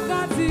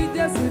lọ́gán tí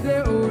Jésù dé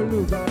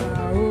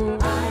olùgbàlà o.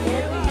 Ayé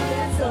wa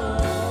létò.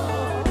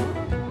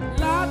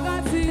 Lọ́gán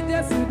tí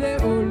Jésù dé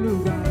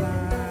olùgbàlà.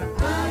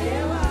 Ayé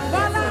wa létò.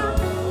 Bọ́lá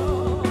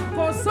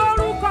kò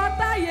sórúkọ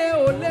táyé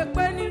ò lè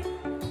pé ní.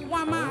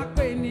 Wọ́n máa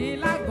pè ní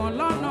lágàn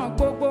lọ́nà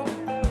gbogbo.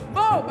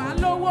 Bó o bá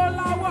lówó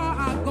lọ́wọ́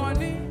àgàn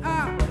ni.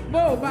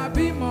 Bó o bá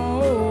bímọ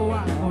o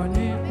àgàn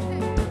ni.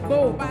 Bó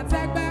o bá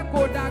tẹ́gbẹ́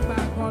kó dàgbà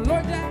kan ló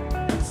jẹ́.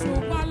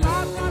 Ṣùgbọ́n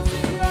lọ́gán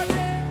tí ó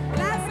dé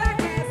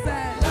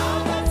lẹ́sẹ̀kẹsẹ̀.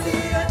 Lọ́gán tí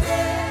ó dé.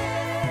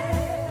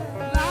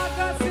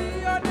 Lọ́gán tí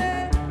ó dé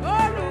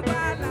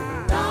olùgbàlà.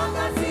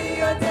 Lọ́gán tí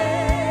ó dé.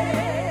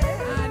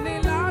 Àní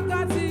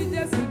lọ́gán tí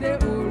Jésù dé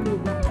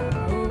olùgbàlà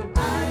o.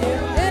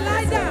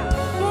 Elijah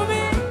fún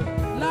mi.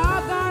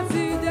 Lọ́gán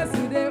tí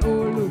Jésù dé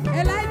olùgbàlà.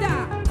 Elijah.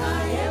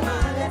 Ayé wa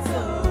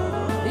létò.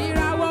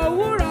 Ìràwọ̀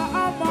òwúrọ̀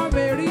ọmọ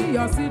Mèrí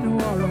yọ sínú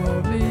ọ̀rọ̀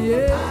mi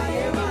yé.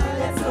 Ayé wa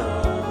létò.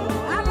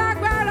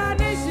 Alágbára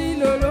ní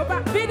Ṣílò ló bá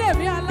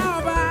Bídèmí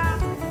Ọláọba.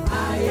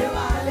 Ayé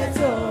wa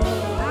létò.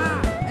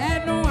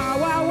 Ẹnu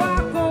àwa wá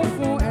kún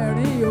fún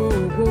ẹ̀rín o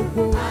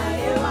gbogbo.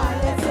 Ayé wa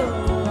létò.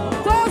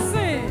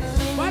 Tósìn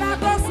bọ́dá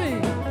Tósìn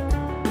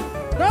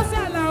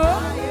Àlàó.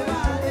 Ayé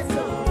wa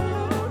létò.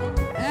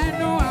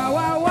 Ẹnu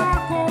àwa wá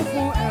kún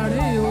fún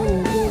ẹ̀rín o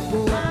gbogbo.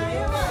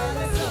 Ayé wa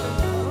létò.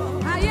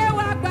 Ayé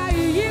wa gba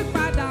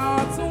ìyípadà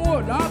ọ̀tun wò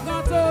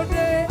lọ́gán tó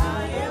dé.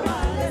 Ayé wa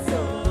létò.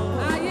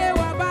 Ayé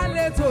wa bá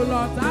létò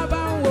lọ́tà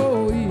bá ń wo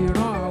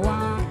ìran àwa.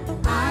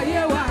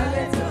 Ayé wa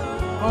létò.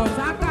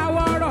 Ọ̀tá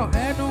káwọ́rọ̀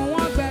ẹnu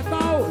wọn gbẹ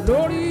tán ò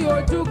lórí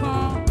ojú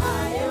kan.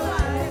 Ayé wa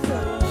létò.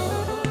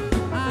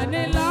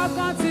 Àní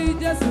lọ́gán tí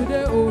Jésù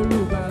dé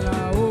olùgbàlà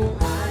o.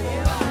 Ayé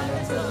wa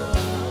létò.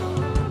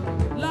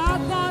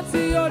 Lọ́gán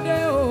tí ó dé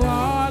o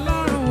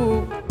Ọlọ́run o.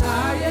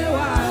 Ayé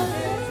wa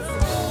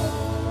létò.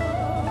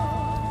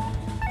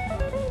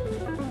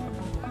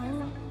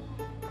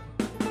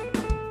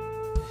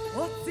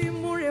 Ó ti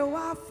múre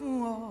wá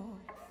fún ọ.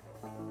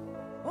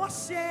 Ó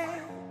ṣe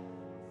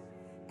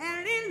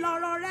ẹ̀rín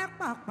lọ́rọ̀ rẹ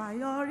pàpà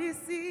yọrí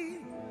sí.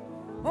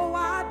 Ó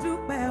wá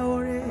dúpẹ́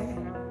oore.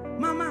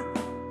 Màmá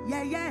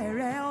yẹ̀yẹ́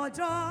rẹ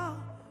ọjọ́.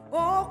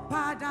 Ó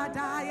padà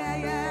dá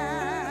yẹ̀yẹ́.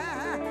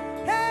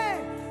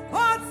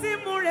 Ó ti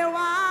múre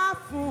wá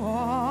fún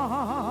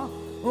ọ.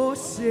 Ó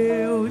ṣe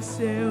ó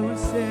ṣe ó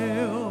ṣe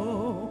ó.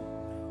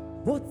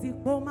 Bó ti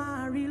pọ̀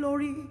máa rí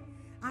lórí.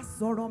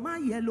 Asọ̀rọ̀ má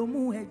yẹ ló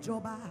mú ẹ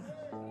jọba.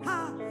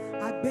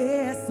 Àgbé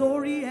ẹ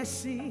sórí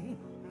ẹṣin.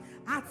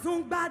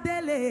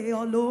 Àtúngbádélé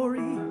ọ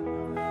lórí.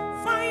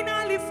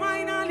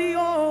 Finally,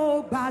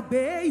 oh,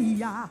 gbàgbé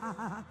ìyà.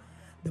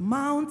 The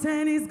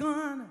mountain is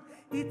gone.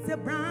 It's a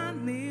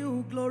brand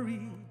new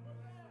glory.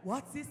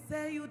 What he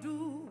say you do?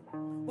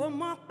 Ó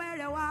mọ̀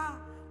pẹ́rẹ́ wá.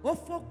 Ó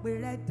fòpè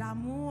rẹ̀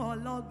dààmú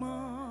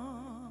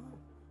ọlọ́gbọ́n.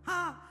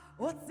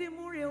 Ó ti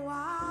múre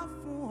wá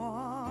fún ọ.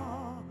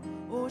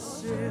 Ó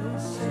ṣe ó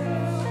ṣe.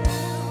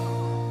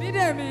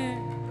 Bídèmí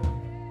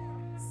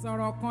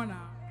sọ̀rọ̀ kan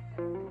náà.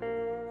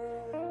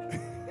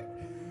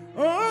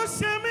 Ó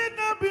ṣe mí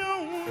dàbí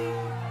òun.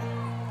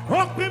 Ó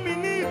pín mi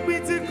ní ìpín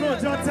tí kò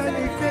jọ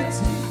tẹ́lẹ̀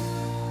kejì.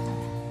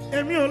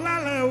 Èmi ò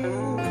lálẹ́ o.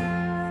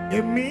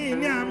 Èmi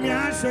ní àmì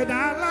àṣẹdá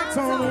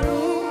látọ̀run.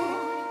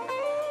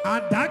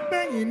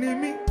 Àdágbẹ̀yìn ni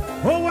mí.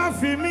 Ó wá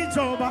fi mí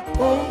jọba.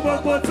 Ohun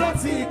gbogbo tó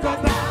ti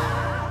kọjá.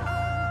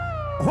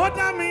 Ó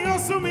dá mi ó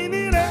sún mi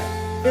níre.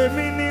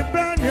 Èmi ni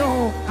bẹ́ẹ̀ ni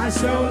o.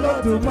 Àṣẹ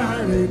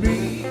Olódùmarè ni.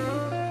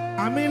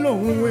 Àmì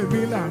lòun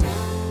èmi lànà.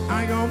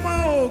 Àyànmọ́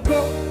ògo.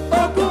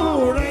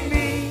 Ogún rẹ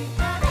ni.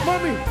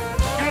 Mọ́mì,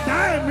 ẹ̀dá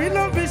èmi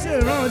ló fi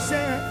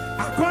ṣèrànṣẹ́.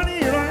 Àkọ́ní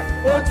ìran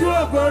ojú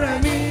ògo rẹ̀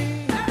ni.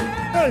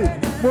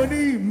 Mo ní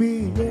ìmí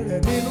ìyè rẹ̀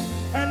nínú.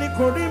 ẹni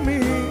kò rí mi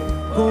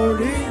kò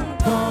rí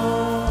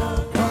nǹkan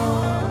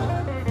kan.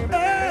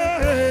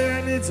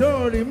 Ẹni tó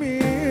rí mi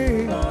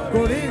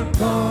kò rí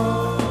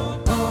nǹkan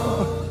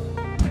kan.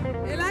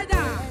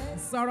 Elijah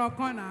sọ̀rọ̀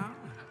kan náà.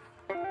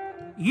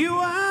 You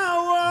are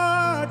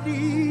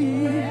worthy.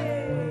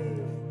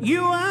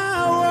 You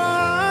are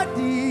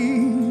worthy.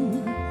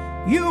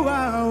 You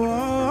are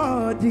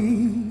worthy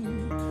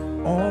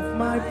of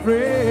my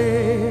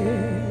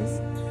praise.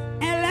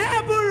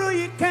 Eleburu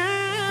ike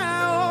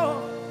o,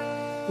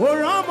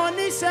 oromo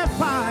níṣẹ́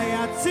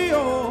fàyà tí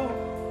o,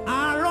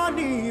 arọ́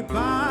ní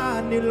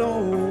ìbánilọ́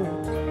o.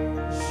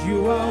 You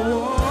are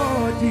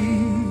worthy.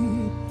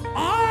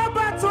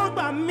 Ọba tó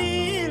gbà mí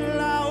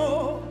là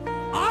o,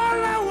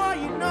 ọlọ́wọ́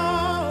iná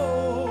o,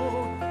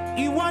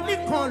 ìwọ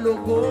nìkan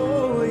lógo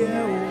yẹ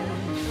o.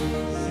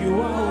 You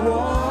are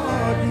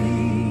worthy.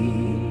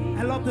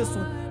 I love this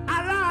one.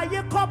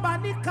 Aláàyè kọ́ba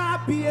ní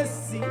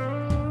kábíyèsí.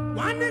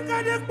 Wọ́n ní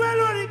kádé pé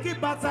lórí kí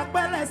bàtà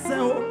pẹ́lẹ́sẹ̀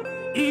o.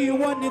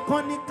 Ìwọ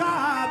nìkan ní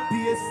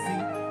kábíyèsí.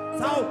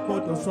 Tá ò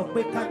gbọ́dọ̀ sọ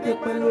pé kádé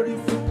pẹ́ lórí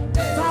fún.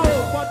 Tá ò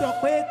gbọ́dọ̀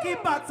pé kí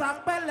bàtà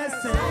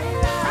pẹ́lẹ́sẹ̀.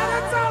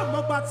 Kálẹ́ tá ò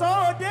mọ̀gbà tó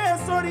dé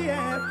sórí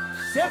ẹ̀.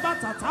 Ṣé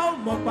bàtà tá ò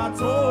mọ̀gbà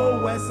tó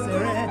wẹsẹ̀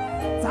rẹ̀?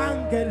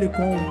 Táńgẹ̀lì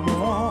kan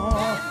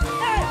mọ̀.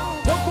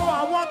 Gbogbo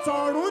àwọn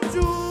tọ̀run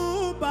jù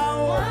bá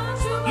o.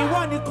 Ìwọ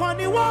nìkan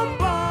ni wọ́n ń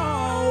bọ̀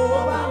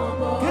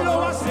o. Kí ló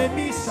wá ṣe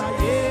mí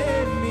ṣàyé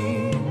mi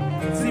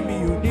tí mi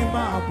ò ní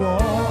máa bọ̀?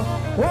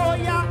 Ó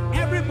yá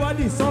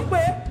everybody sọ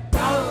pé.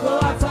 Gba ògo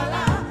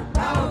àtọlá,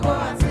 gba ògo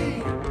àti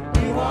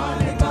ìwọ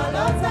nìkan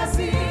ló tọ́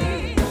sí.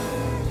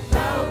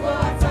 Gba ògo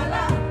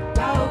àtọlá,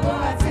 gba ògo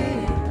àti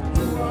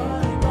ìwọ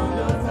nìkan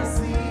ló tọ́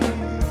sí.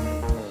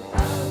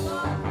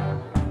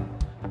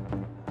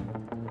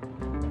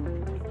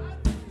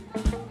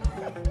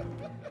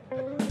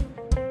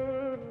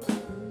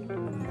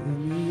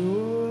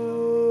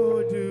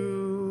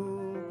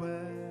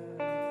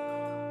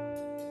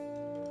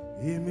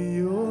 Èmi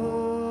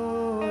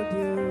yóò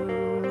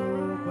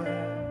dúpẹ́.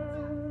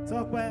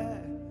 Tọ́pẹ́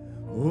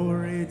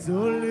orin tó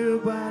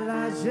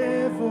l'Olùgbàlà ṣe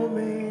fún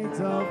mi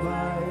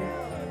tọ́pẹ́.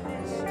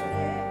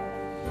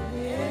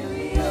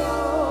 Èmi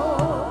yóò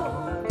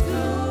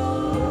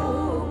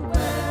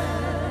dúpẹ́.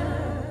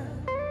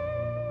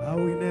 I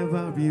will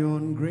never be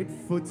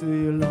ungrateful to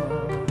you, Lord.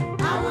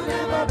 I will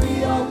never be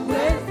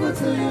ungrateful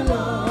to you,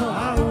 Lord.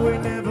 I will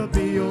never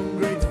be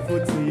ungrateful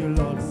to you,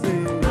 Lord. Say,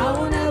 I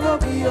will never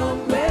be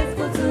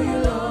ungrateful to you,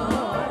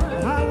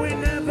 Lord. I will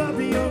never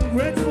be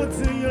ungrateful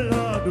to you,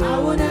 Lord. I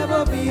will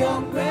never be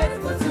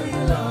ungrateful to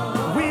you,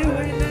 Lord. We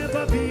will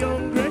never be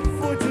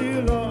ungrateful to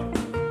you, Lord.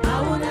 I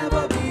will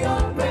never be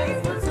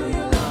ungrateful to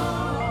you,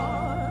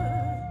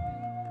 Lord.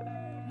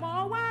 Mo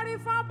wá rí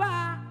fọ́ba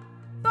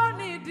tó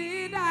ní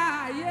dídá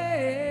ayé.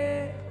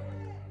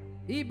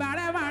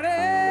 Ìbàrẹ̀màrè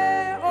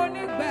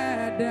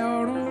onígbẹ̀dẹ̀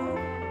ọ̀run.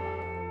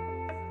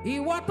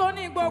 Ìwọ tó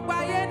ní gbogbo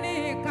ayé ní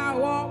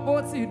ìkáwọ́, ó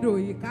ti dò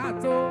ìká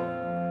tó.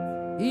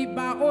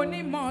 Ìbà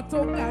onímọ̀ tó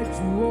ga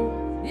jù ó.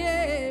 Yé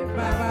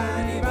bàbá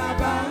ni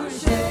bàbá ń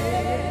ṣe.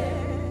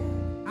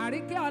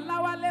 Àríkẹ́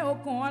Ọláwálé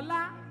okùn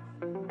ọlá.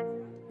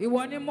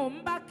 Ìwọ ni mò ń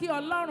bá kí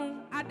Ọlọ́run.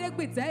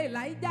 Adégbìtẹ́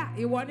Elijah.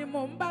 Ìwọ ni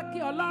mò ń bá kí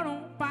Ọlọ́run.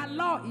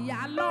 Palọ́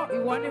ìyálọ́.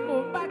 Ìwọ ni mò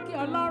ń bá kí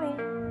Ọlọ́run.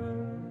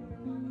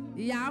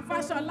 Ìyá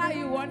Fáṣọlá.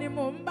 Ìwọ ni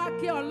mò ń bá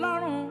kí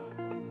Ọlọ́run.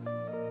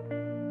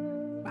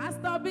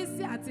 Pásítọ̀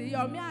Bísí àti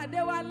Yọ̀mí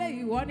Adéwálé.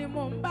 Ìwọ ni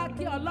mò ń bá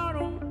kí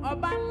Ọlọ́run.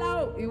 Ọba ńlá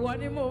o. Ìwọ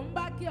ni mò ń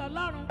bá kí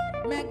Ọlọ́run.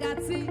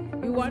 Mẹ́gàtí.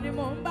 Ìwọ ni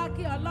mò ń bá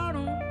kí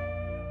Ọlọ́run.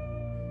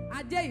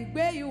 Ajé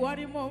ìgbé. Ìwọ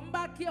ni mò ń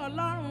bá kí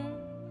Ọlọ́run.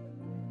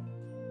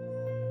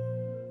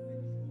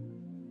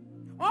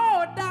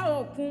 Ó dá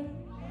òkun.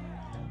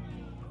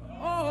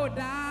 Ó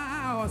dá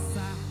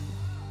ọ̀sà.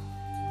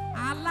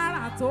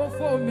 Alára tó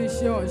fòmí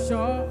ṣe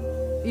ọ̀ṣọ́.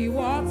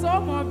 Ìwọ tó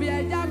mọ bí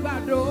ẹja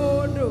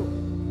gbàdódò.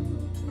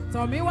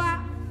 Tọ̀mí wá.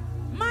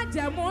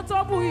 Májẹ̀mú tó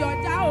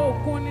búyọ̀já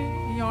òkun ni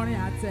ìyanrìn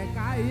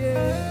àtẹ̀káyé.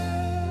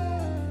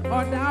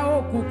 Ọ̀dà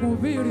òkùnkùn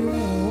bírí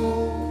wọn o.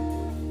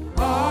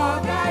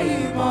 Ọ̀gá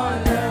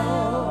ìmọ̀lẹ̀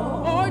o.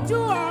 Ojú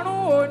ọ̀run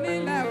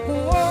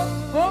onílẹ̀kùn o.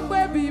 Ó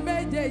gbébi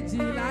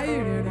méjèèjì láì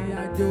rìnrìn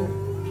àjò.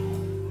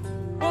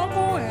 Ó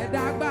mú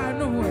ẹ̀dá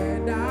gbanú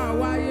ẹ̀dá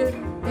wáyé.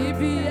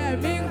 Ibi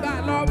ẹ̀mí ń gbà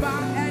lọ́ba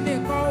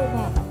ẹnìkan ò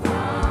mọ̀.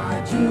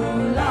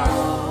 Àjùlọ.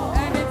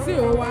 Ẹni tí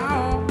ò wá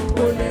ọ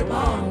kò lè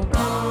mọ̀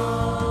nǹkan.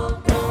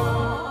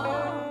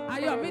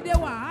 Ayọ̀mídé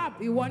Wahab.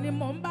 Ìwọ ni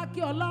mò ń bá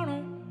kí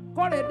Ọlọ́run.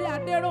 Kórèdé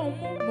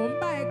Adéròhunmú. Mò ń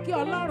bá ẹ kí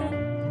Ọlọ́run.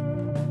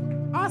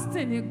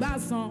 Austin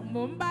Ìgbàsàn.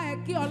 Mò ń bá ẹ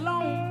kí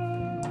Ọlọ́run.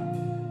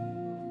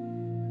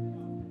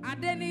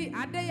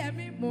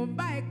 Adéyẹmí. Mò ń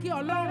bá ẹ kí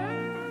Ọlọ́run.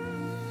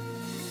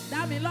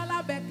 Dámilọ́lá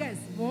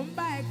Beckers. Mò ń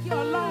bá ẹ kí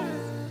Ọlọ́run.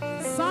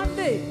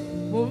 Sunday.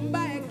 Mò ń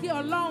bá ẹ kí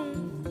Ọlọ́run.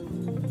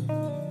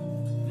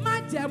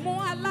 Májẹ̀mú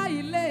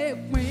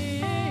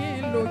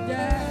aláìlépín ló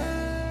jẹ́.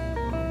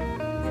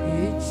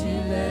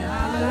 Ìjìnlẹ̀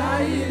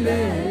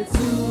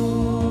aláìlétú.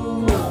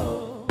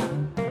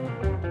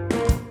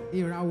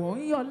 Ìràwọ̀ ń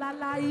yọ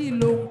láláì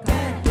ló ń kà.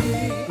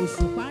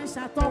 Òṣùpá ń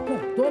ṣàtọ́kùn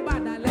tó bá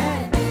dalẹ̀.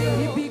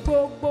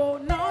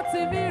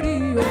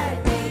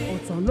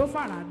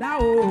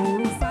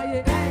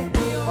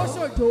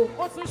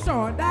 ó tún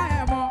ṣọ̀ọ́dá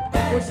ẹ̀ mọ́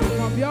oṣù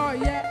kan bí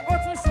ọyẹ́ ó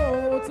tún ṣò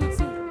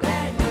òtútù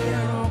ẹni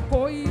ẹranko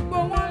igbó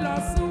wọn lọ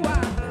súwà.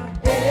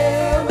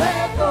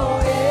 ewéko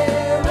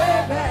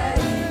ewébẹ̀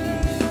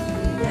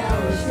ìyẹn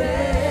ò ṣe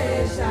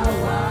é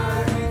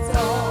ṣàwárí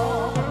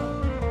tán.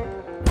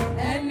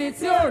 ẹni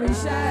tí ò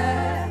ríṣẹ́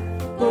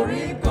kò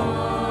rí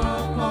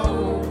kankan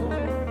o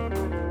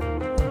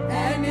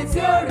ẹni tí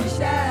ò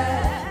ríṣẹ́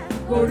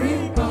kò rí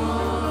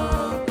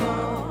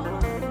kankan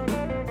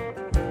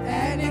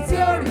ẹni tí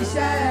ò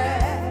ríṣẹ́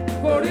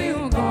kò rí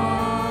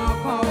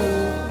nǹkankan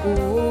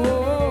o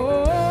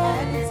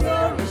ẹni tí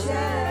ò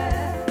ríṣẹ́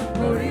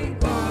kò rí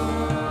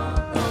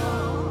kankan.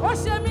 ó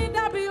ṣe mí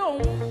dàbí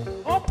òun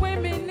ó pín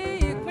mi ní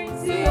ìpín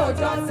tí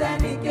òjò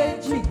tẹ́ni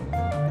kejì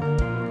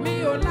mi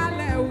ò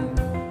lálẹ́ o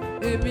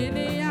èmi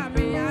ní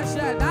àmì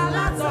àṣẹ̀dá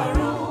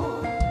látọ̀run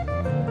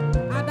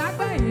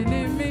àdágbẹ̀yìn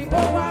ni mi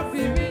ó wá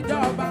fi mí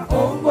jọba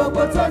ohun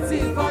gbogbo tó ti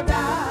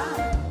kọjá.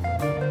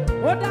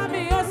 ó dá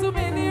mi ó sún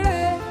mi níre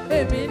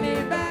èmi ní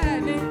bẹ́ẹ̀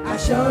ni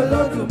àṣẹ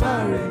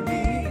Olódùmarè ni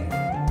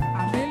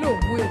àmì ló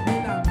mú èmi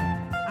là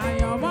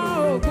àyànmọ́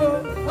ògo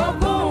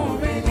ogún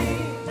mi ni.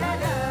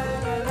 ẹ̀dá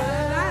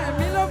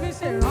ẹ̀mí ló fi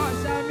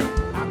ṣèránṣẹ́ mi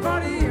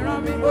àkọ́rí ìran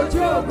mi ojú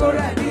ògo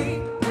rẹ̀ ni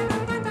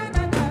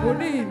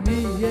orí mi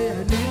iye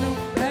ẹ̀ nínú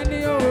ẹni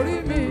orí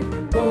mi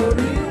kò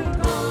rí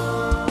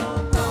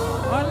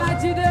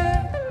Ọlájídé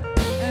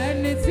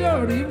ẹni tí ò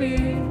rí mi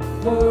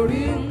kò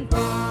rí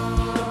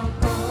nǹkan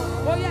kan.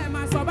 Ó yẹ ẹ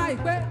máa sọ báyìí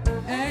pé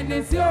ẹni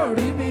tí ò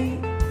rí mi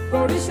kò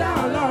ríṣẹ́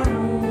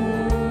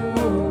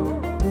Ọlọ́run.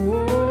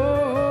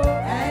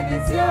 ẹni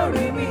tí ò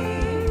rí mi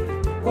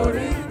kò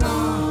rí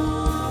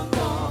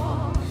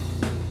kankan.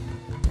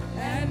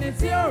 Ẹni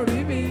tí ò rí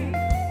mi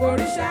kò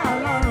ríṣẹ́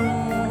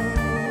Ọlọ́run.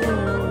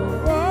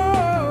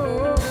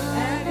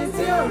 ẹni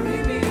tí ò rí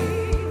mi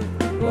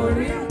kò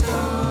rí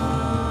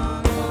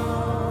kankan.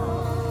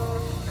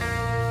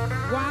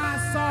 Wá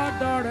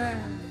sọ́dọ̀ rẹ̀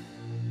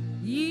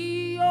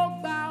yìí ó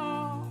gbà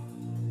ọ́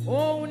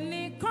òun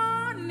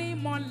nìkan ni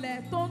mọ́lẹ̀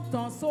tó ń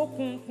tàn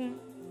sókùnkùn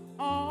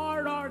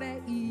ọ̀rọ̀ rẹ̀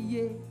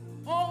ìyè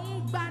òun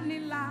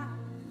gbanilà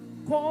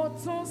kò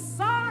tún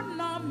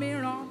sọ́nà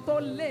mìíràn tó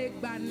lè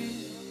gbani.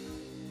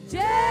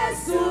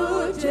 Jésù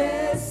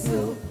Jésù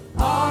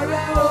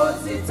ọ̀rẹ́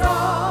òtítọ́.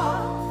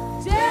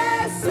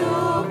 Jésù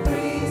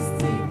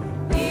Kristi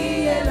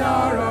iye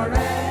lọ̀rọ̀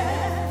rẹ̀.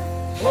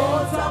 Ó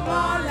tàn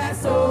mọ́lẹ̀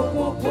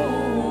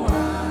sókùnkùn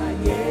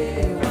ayé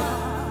wa.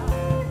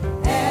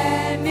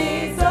 Ẹni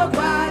tó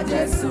gba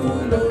Jésù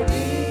ló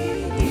ní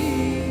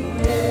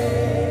iye.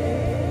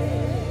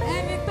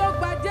 ẹni tó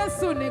gba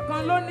Jésù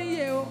nìkan ló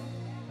níyè o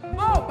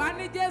bó o bá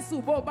ní Jésù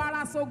bó o bá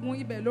rá sógun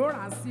ibẹ̀ ló rà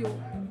á sí o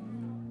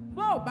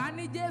bó o bá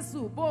ní Jésù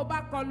bó o bá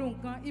kọlu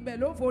nǹkan ibẹ̀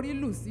ló forí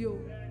lù sí o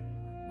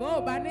bó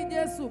o bá ní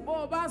Jésù bó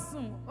o bá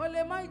sùn o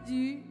lè má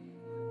jí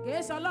kìí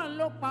ṣe Ọlọ́run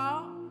ló pa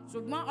ọ́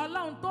ṣùgbọ́n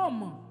Ọlọ́run tó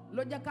mọ̀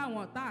ló jẹ́ káwọn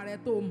ọ̀tá rẹ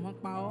tó mọ̀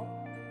pa ọ́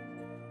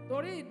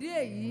torí ìdí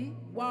èyí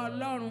wá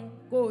Ọlọ́run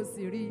kó o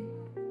sì rí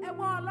ẹ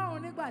wá Ọlọ́run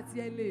nígbà tí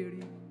ẹ lè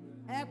rí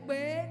ẹ pé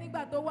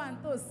nígbà tó wà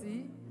nítòsí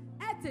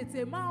ẹ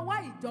tètè máa wá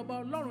ìjọba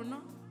Ọlọ́run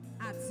náà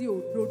àti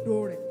òdodo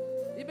rẹ̀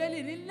Bíbélì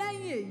ní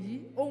lẹ́yìn èyí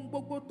ohun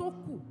gbogbo tó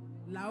kù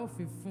la ó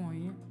fi fún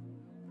yín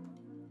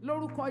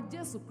lórúkọ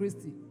Jésù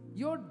Kristi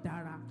yóò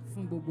dára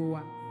fún gbogbo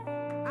wa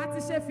a ti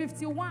ṣe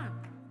 51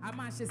 a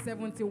máa ṣe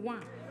 71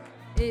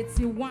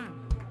 81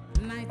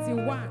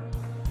 91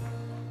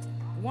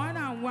 1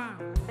 and 1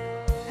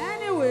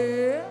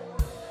 anyway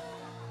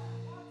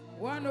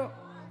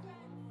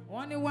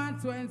wọ́n ní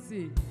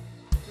 120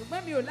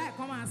 ṣùgbọ́n mi ò láì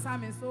kọ́ máa sá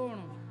mi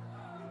sóòrùn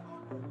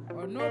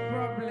oh no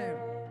problem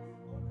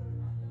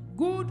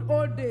good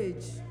old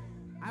age.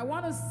 I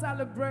want to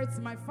celebrate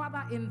my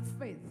father in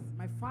faith,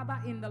 my father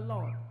in the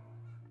Lord,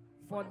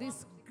 for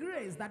this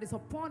grace that is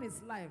upon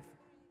his life,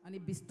 and he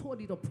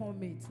bestowed it upon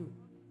me too.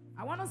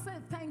 I want to say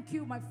thank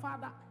you, my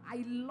father.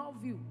 I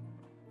love you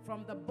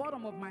from the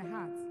bottom of my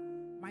heart.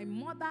 My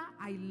mother,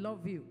 I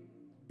love you.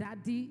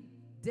 Daddy,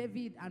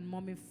 David, and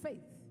mommy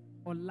Faith,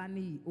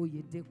 Olani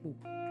Oyedepo.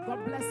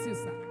 God bless you,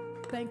 sir.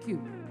 Thank you.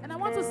 And I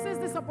want to seize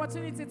this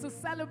opportunity to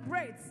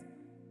celebrate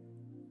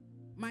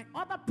my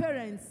other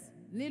parents,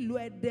 nílùú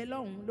Ẹdẹ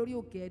lọ́hùn lórí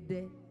òkè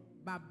Ẹdẹ,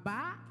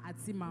 bàbá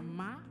àti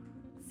màmá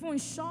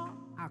Fúnṣọ́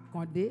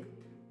Àkàndé.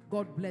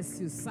 God bless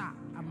you, sir.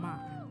 Ama.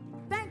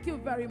 Thank you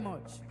very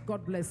much.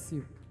 God bless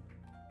you.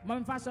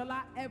 Mọ̀mí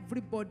Fáṣọlá,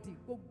 everybody,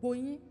 gbogbo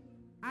yín.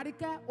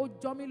 Àríkẹ́, ó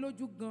jọ mí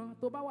lójú gan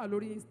tó bá wà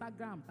lórí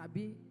Instagram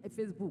tàbí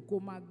Facebook kó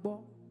máa gbọ́.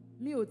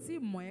 Mi ò tí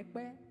mọ̀ ẹ́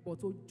pẹ́,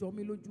 but ó jọ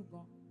mí lójú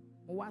gan.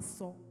 Mo wá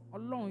sọ,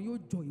 Ọlọ́run yóò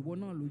jọ ìwọ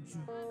náà lójú.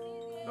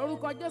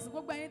 Lórúkọ Jésù,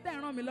 gbogbo ẹ̀yin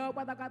tẹ́ ràn mí lọ́wọ́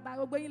pátápátá,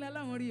 gbogbo yín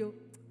lọ́lọ́run rí o.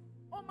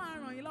 Ó máa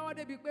ràn yín lọ́wọ́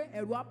débi pé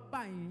ẹ̀rù á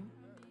bà yín.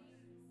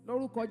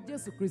 Lórúkọ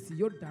Jésù Kristi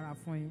yóò dára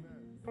fún yín.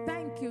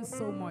 Thank you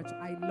so much.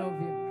 I love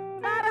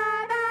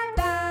you.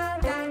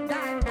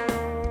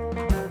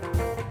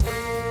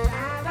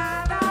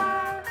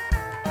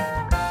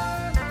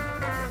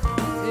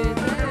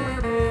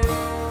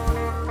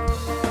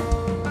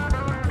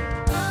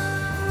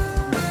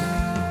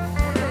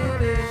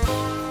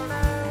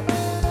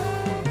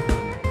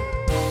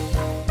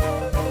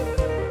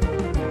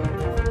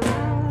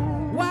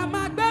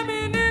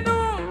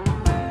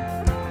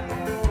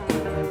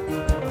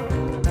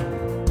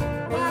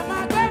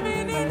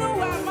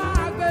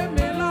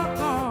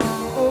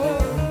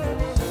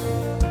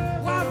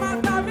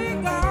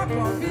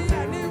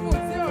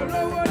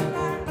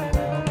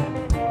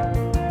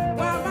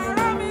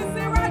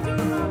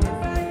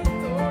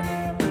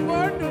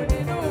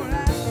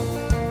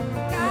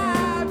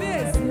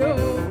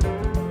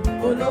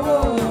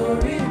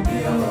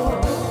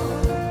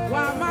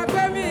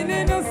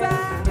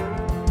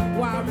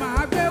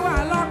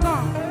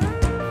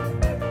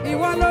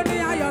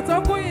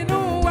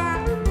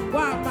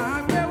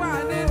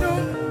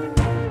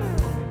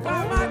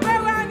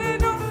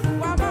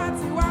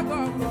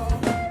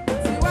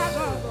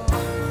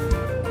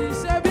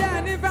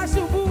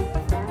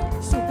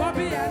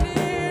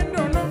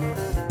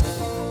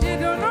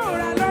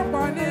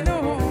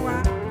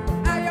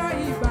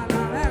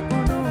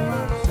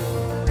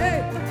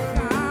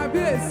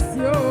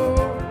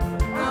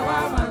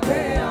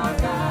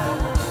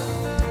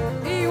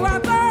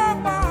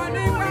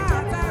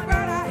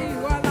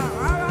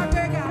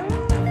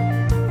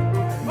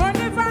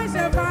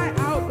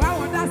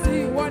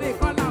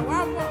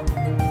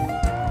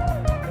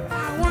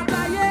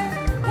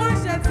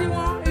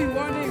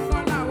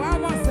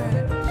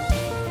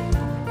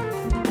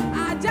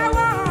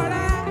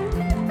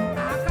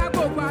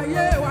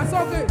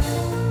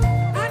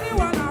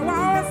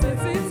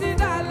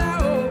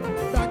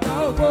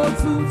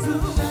 tuntun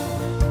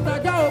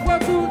tọjọ́ ògbó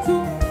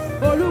tuntun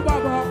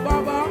olúbọ̀bọ̀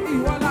bọ̀bọ̀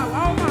ìwọ làwa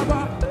ó máa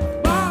bọ̀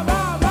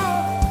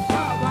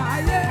bọ̀bọ̀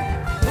ayé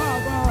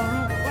bọ̀bọ̀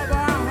ọ̀run bọ̀bọ̀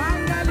àwọn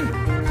áńgẹ́lì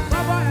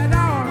bọ̀bọ̀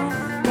ẹ̀dá ọ̀run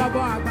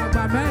bọ̀bọ̀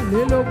àgbààgbà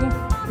mẹ́rìnlélógún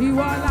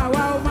ìwọ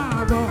làwa ó